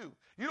what to do.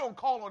 You don't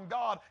call on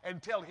God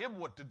and tell him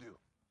what to do.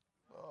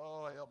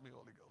 Oh, help me,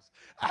 Holy Ghost.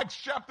 Acts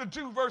chapter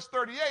 2, verse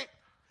 38.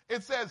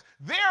 It says,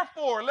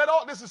 therefore,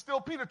 this is still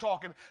Peter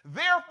talking,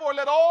 therefore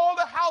let all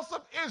the house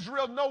of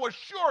Israel know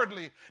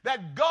assuredly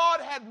that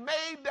God had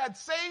made that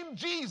same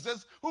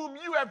Jesus whom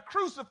you have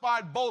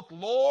crucified both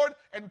Lord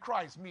and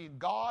Christ, meaning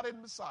God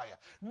and Messiah.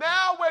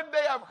 Now when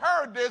they have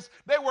heard this,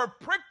 they were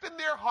pricked in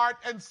their heart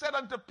and said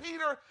unto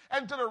Peter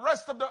and to the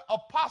rest of the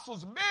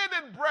apostles,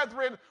 men and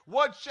brethren,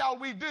 what shall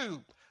we do?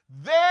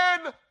 Then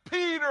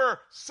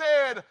Peter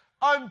said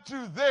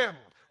unto them,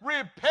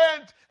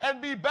 repent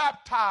and be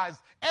baptized,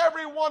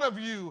 every one of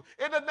you,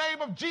 in the name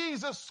of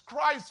Jesus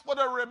Christ for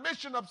the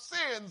remission of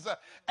sins,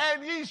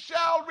 and ye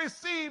shall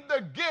receive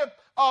the gift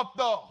of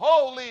the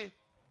Holy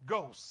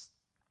Ghost.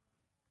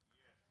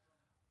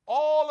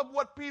 All of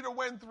what Peter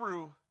went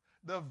through,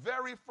 the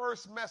very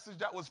first message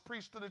that was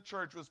preached to the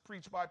church was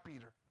preached by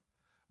Peter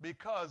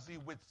because he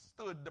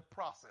withstood the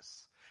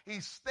process. He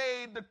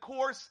stayed the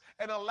course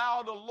and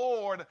allowed the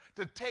Lord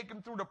to take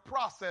him through the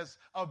process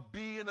of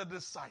being a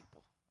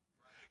disciple.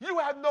 You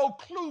have no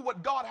clue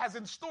what God has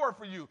in store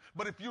for you.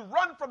 But if you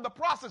run from the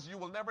process, you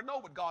will never know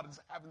what God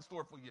has in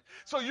store for you.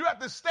 So you have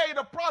to stay in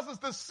the process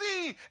to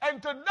see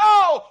and to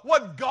know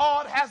what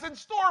God has in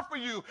store for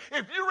you.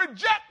 If you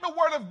reject the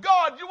word of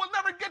God, you will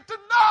never get to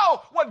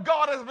know what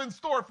God has in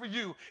store for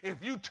you.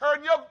 If you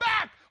turn your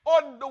back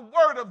on the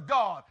word of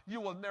God, you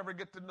will never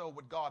get to know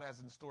what God has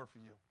in store for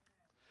you.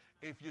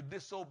 If you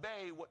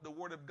disobey what the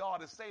word of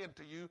God is saying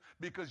to you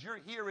because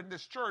you're here in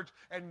this church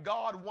and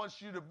God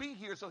wants you to be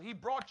here, so he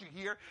brought you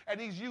here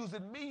and he's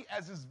using me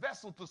as his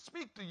vessel to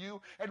speak to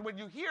you. And when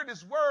you hear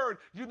this word,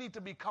 you need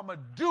to become a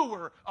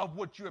doer of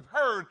what you have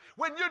heard.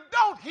 When you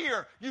don't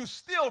hear, you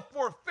still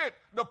forfeit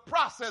the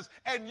process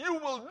and you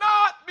will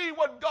not be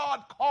what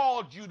God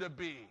called you to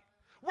be.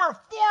 We're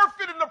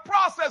forfeiting the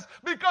process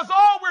because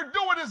all we're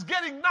doing is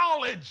getting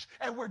knowledge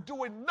and we're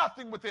doing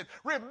nothing with it.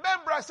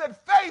 Remember, I said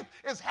faith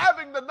is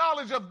having the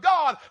knowledge of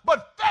God,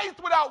 but faith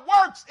without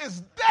works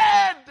is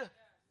dead.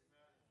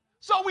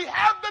 So we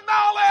have the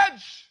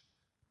knowledge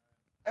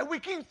and we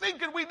keep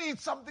thinking we need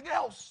something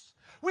else.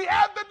 We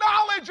have the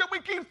knowledge and we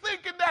keep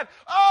thinking that,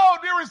 oh,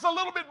 there is a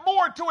little bit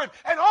more to it.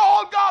 And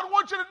all God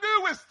wants you to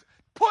do is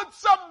put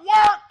some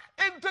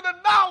work into the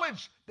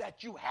knowledge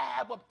that you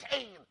have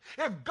obtained.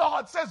 If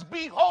God says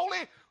be holy,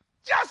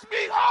 just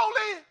be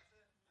holy.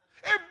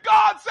 If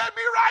God said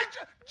be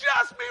righteous,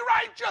 just be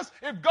righteous.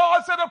 If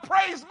God said to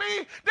praise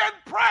me, then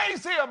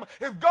praise him.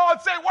 If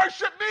God said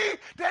worship me,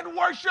 then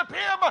worship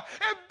him.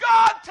 If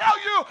God tell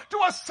you to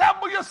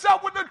assemble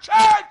yourself with the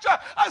church,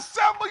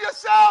 assemble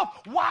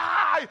yourself.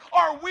 Why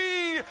are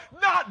we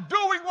not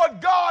doing what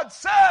God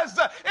says?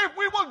 If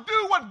we will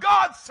do what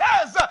God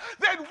says,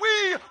 then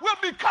we will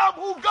become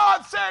who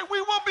God said we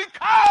will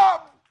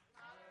become.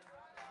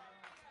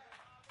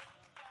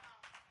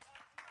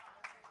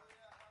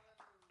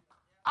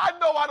 I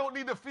know I don't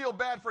need to feel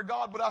bad for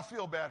God, but I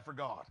feel bad for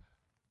God.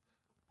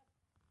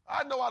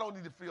 I know I don't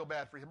need to feel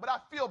bad for him, but I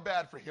feel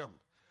bad for him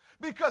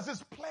because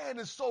his plan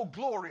is so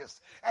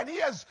glorious and he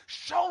has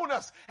shown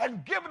us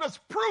and given us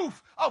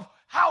proof of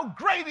how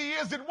great he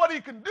is and what he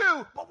can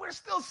do, but we're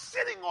still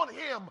sitting on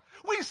him.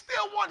 We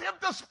still want him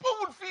to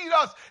spoon feed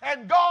us,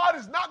 and God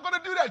is not going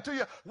to do that to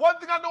you. One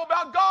thing I know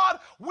about God,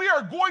 we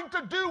are going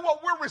to do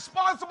what we're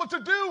responsible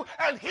to do,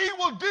 and he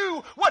will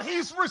do what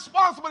he's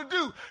responsible to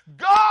do.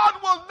 God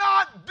will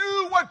not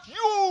do what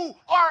you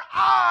or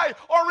I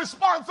are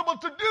responsible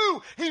to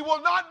do. He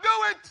will not do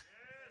it.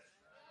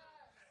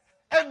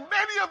 And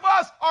many of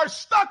us are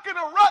stuck in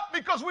a rut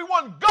because we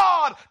want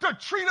God to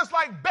treat us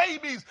like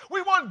babies.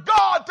 We want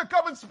God to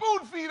come and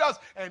spoon feed us,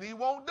 and he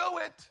won't do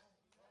it.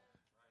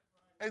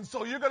 And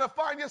so you're going to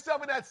find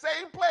yourself in that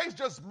same place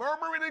just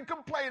murmuring and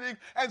complaining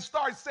and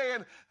start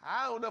saying,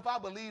 I don't know if I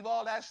believe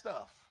all that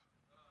stuff.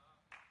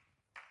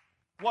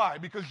 Why?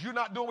 Because you're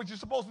not doing what you're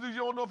supposed to do. You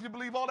don't know if you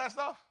believe all that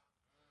stuff?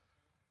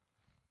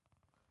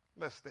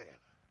 Let's stand.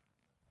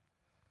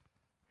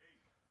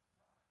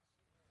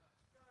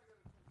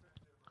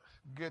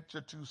 Get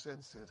your 2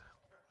 cents in.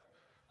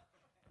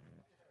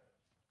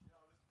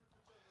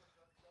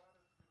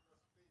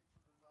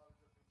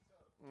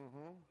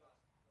 Mm-hmm.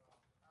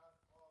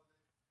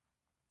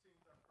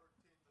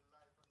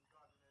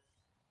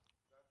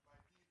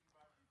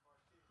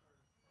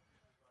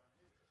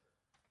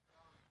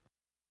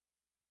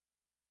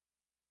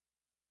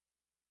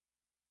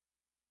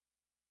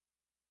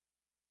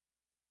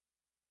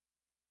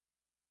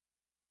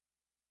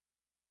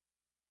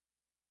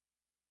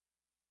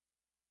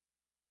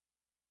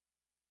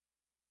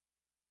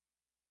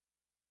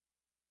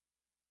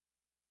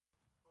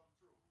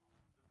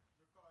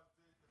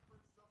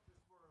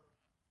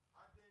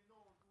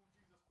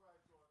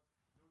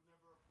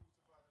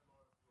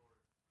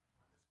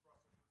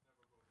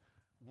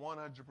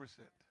 100%.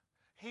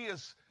 He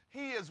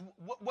is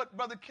what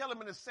Brother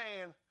Kellerman is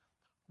saying,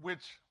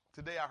 which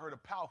today I heard a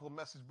powerful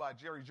message by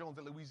Jerry Jones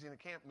at Louisiana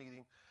camp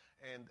meeting.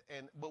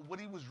 But what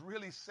he was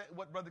really saying,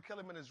 what Brother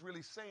Kellerman is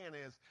really saying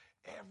is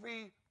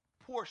every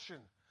portion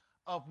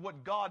of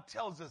what God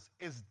tells us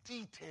is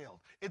detailed.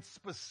 It's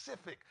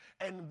specific.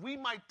 And we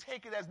might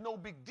take it as no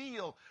big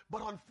deal,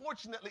 but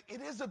unfortunately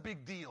it is a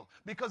big deal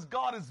because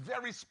God is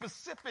very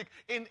specific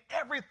in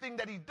everything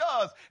that he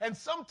does. And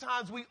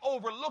sometimes we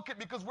overlook it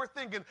because we're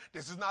thinking,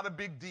 this is not a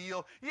big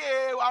deal.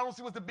 Yeah, I don't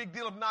see what's the big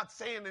deal of not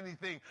saying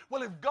anything.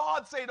 Well, if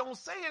God say don't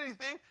say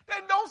anything,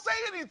 then don't say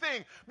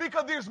anything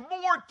because there's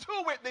more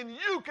to it than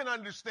you can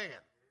understand.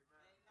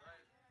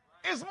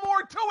 It's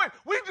more to it.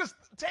 We just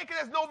take it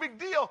as no big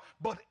deal.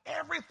 But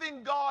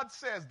everything God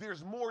says,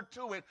 there's more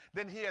to it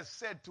than he has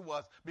said to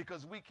us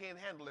because we can't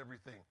handle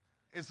everything.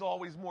 It's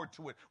always more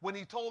to it. When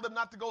he told them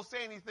not to go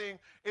say anything,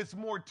 it's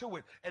more to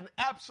it. And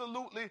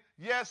absolutely,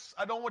 yes,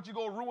 I don't want you to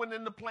go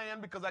ruining the plan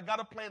because I got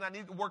a plan. I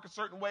need to work a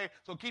certain way,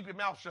 so keep your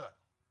mouth shut.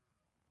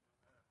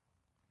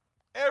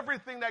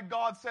 Everything that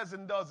God says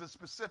and does is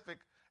specific,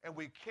 and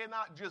we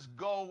cannot just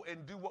go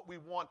and do what we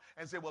want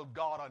and say, well,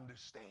 God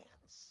understands.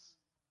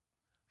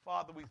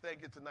 Father, we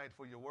thank you tonight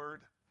for your word.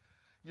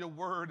 Your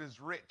word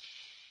is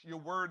rich. Your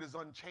word is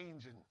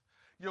unchanging.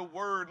 Your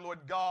word, Lord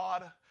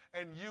God,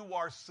 and you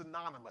are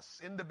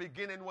synonymous. In the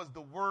beginning was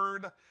the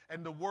word,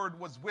 and the word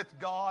was with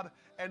God,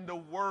 and the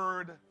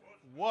word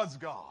was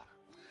God.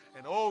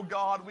 And oh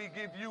God, we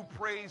give you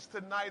praise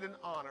tonight and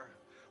honor.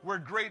 We're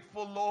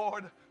grateful,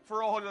 Lord,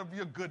 for all of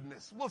your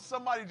goodness. Will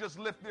somebody just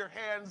lift their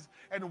hands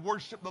and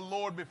worship the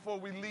Lord before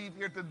we leave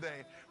here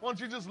today? Why don't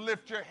you just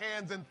lift your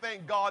hands and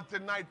thank God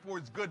tonight for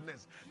his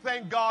goodness.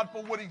 Thank God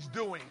for what he's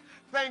doing.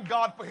 Thank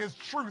God for his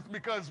truth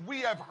because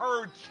we have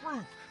heard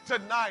truth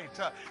tonight.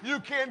 You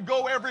can't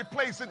go every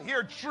place and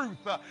hear truth.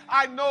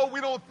 I know we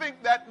don't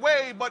think that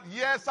way, but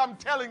yes, I'm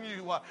telling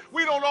you,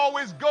 we don't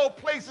always go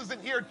places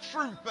and hear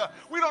truth.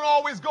 We don't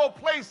always go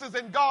places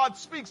and God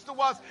speaks to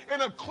us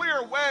in a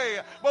clear way,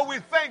 but we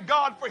thank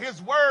God for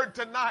his word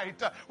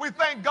tonight. We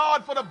thank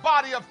God for the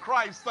body of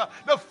Christ,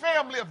 the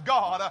family of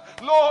God.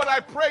 Lord,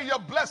 I pray your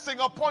blessing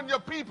upon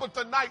your people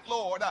tonight,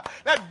 Lord,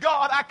 that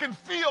God, I can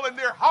feel in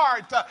their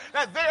heart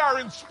that they are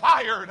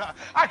inspired.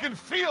 I can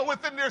feel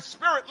within their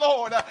spirit,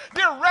 Lord,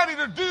 they're ready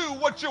to do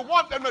what you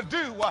want them to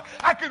do.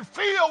 I can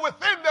feel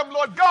within them,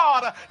 Lord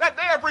God, that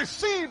they have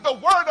received the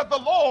word of the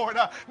Lord.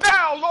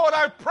 Now, Lord,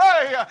 I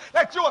pray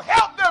that you'll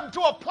help them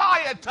to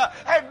apply it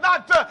and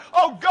not to,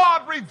 oh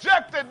God,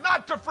 reject it,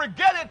 not to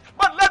forget it,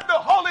 but let the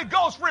Holy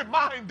Ghost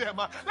remind them.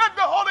 Let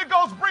the Holy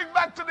Ghost bring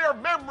back to their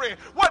memory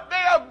what they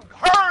have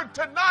heard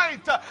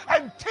tonight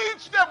and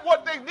teach them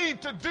what they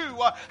need to do,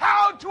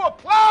 how to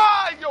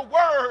apply your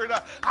word.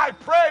 I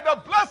pray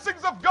the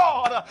blessings of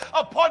God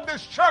upon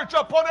this church,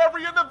 upon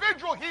every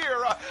individual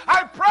here.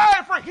 I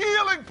pray for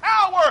healing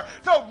power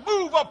to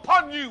move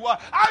upon you.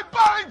 I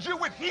bind you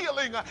with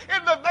healing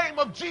in the name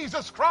of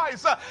Jesus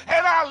Christ,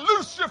 and I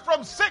loose you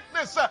from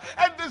sickness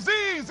and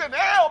disease and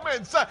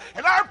ailments,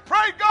 and I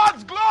pray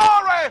God's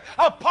glory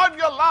upon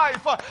your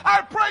life.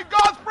 I pray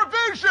God's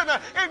provision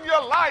in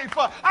your life.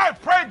 I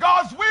pray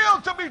God's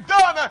will to be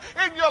done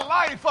in your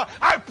life.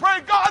 I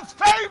pray God's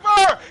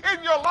favor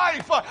in your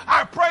life.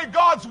 I pray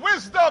God's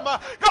wisdom,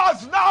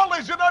 God's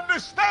knowledge and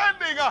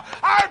understanding.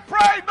 I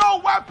pray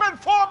no weapon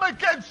formed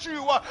against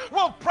you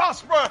will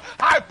prosper.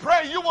 I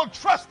pray you will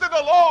trust in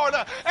the Lord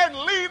and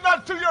lean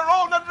not to your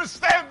own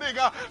understanding,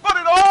 but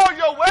in all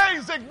your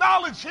ways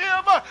acknowledge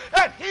him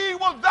that he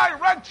will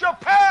direct your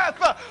path.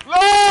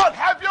 Lord,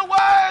 have your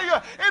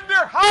way in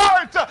their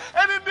heart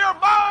and in their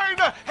mind.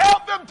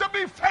 Help them to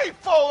be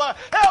faithful.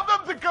 Help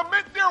them to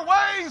commit their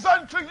ways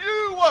unto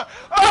you.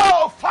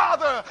 Oh,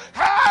 Father,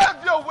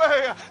 have your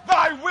way.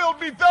 Thy will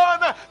be done.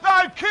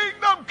 Thy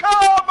kingdom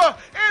come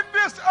in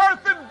this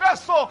earthen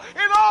vessel,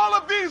 in all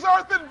of these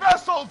earthen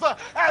vessels,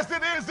 as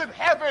it is in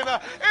heaven,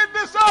 in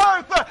this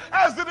earth,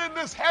 as it is in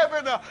this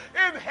heaven.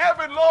 In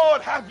heaven,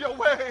 Lord, have your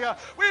way.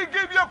 We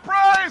give you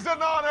praise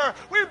and honor.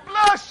 We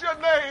bless your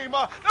name.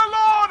 The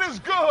Lord is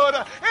good.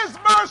 His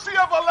mercy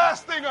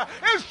everlasting.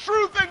 His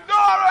truth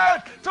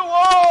endureth to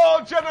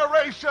all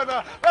generation.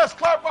 Let's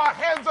clap our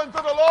hands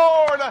unto the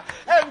Lord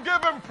and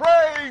give him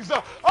praise.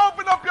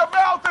 Open up your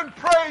mouth and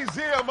praise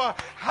him.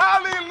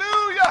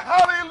 Hallelujah,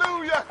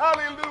 hallelujah,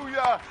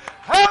 hallelujah.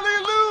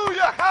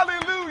 Hallelujah,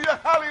 hallelujah,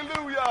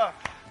 hallelujah.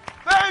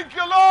 Thank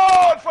you,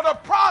 Lord, for the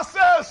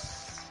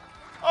process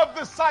of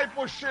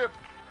discipleship.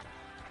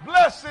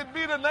 Blessed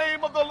be the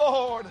name of the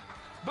Lord.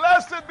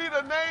 Blessed be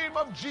the name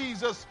of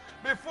Jesus.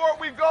 Before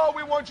we go,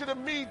 we want you to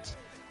meet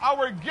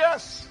our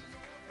guests.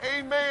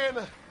 Amen.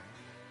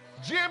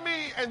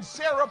 Jimmy and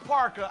Sarah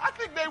Parker. I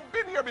think they've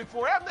been here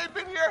before. Haven't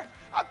they been here?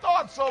 I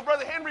thought so.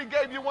 Brother Henry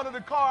gave you one of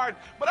the cards,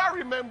 but I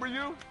remember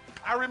you.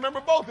 I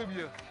remember both of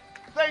you.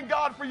 Thank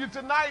God for you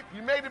tonight.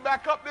 You made it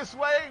back up this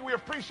way. We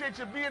appreciate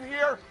you being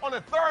here on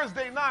a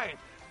Thursday night.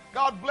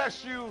 God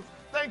bless you.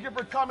 Thank you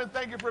for coming.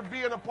 Thank you for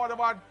being a part of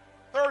our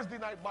Thursday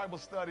night Bible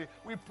study.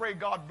 We pray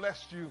God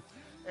bless you.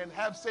 and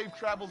have safe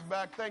travels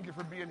back. Thank you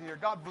for being here.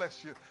 God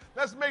bless you.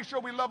 Let's make sure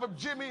we love up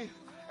Jimmy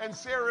and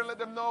Sarah and let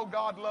them know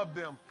God loved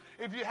them.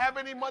 If you have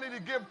any money to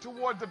give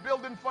towards the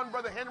building fund,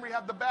 Brother Henry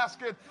have the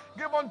basket.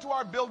 Give unto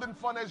our building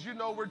fund. As you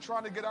know, we're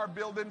trying to get our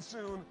building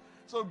soon.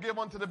 So give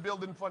unto the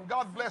building fund.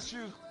 God bless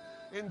you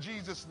in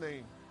Jesus'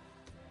 name.